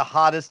Raiders are the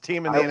hottest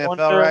team in the I NFL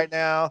wonder- right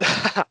now.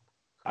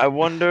 I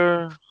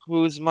wonder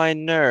who's my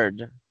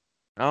nerd.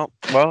 Oh,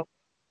 well,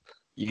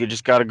 you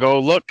just got to go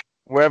look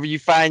wherever you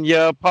find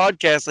your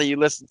podcast that you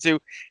listen to,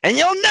 and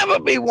you'll never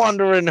be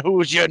wondering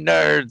who's your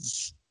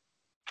nerds.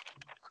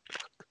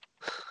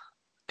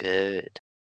 Good.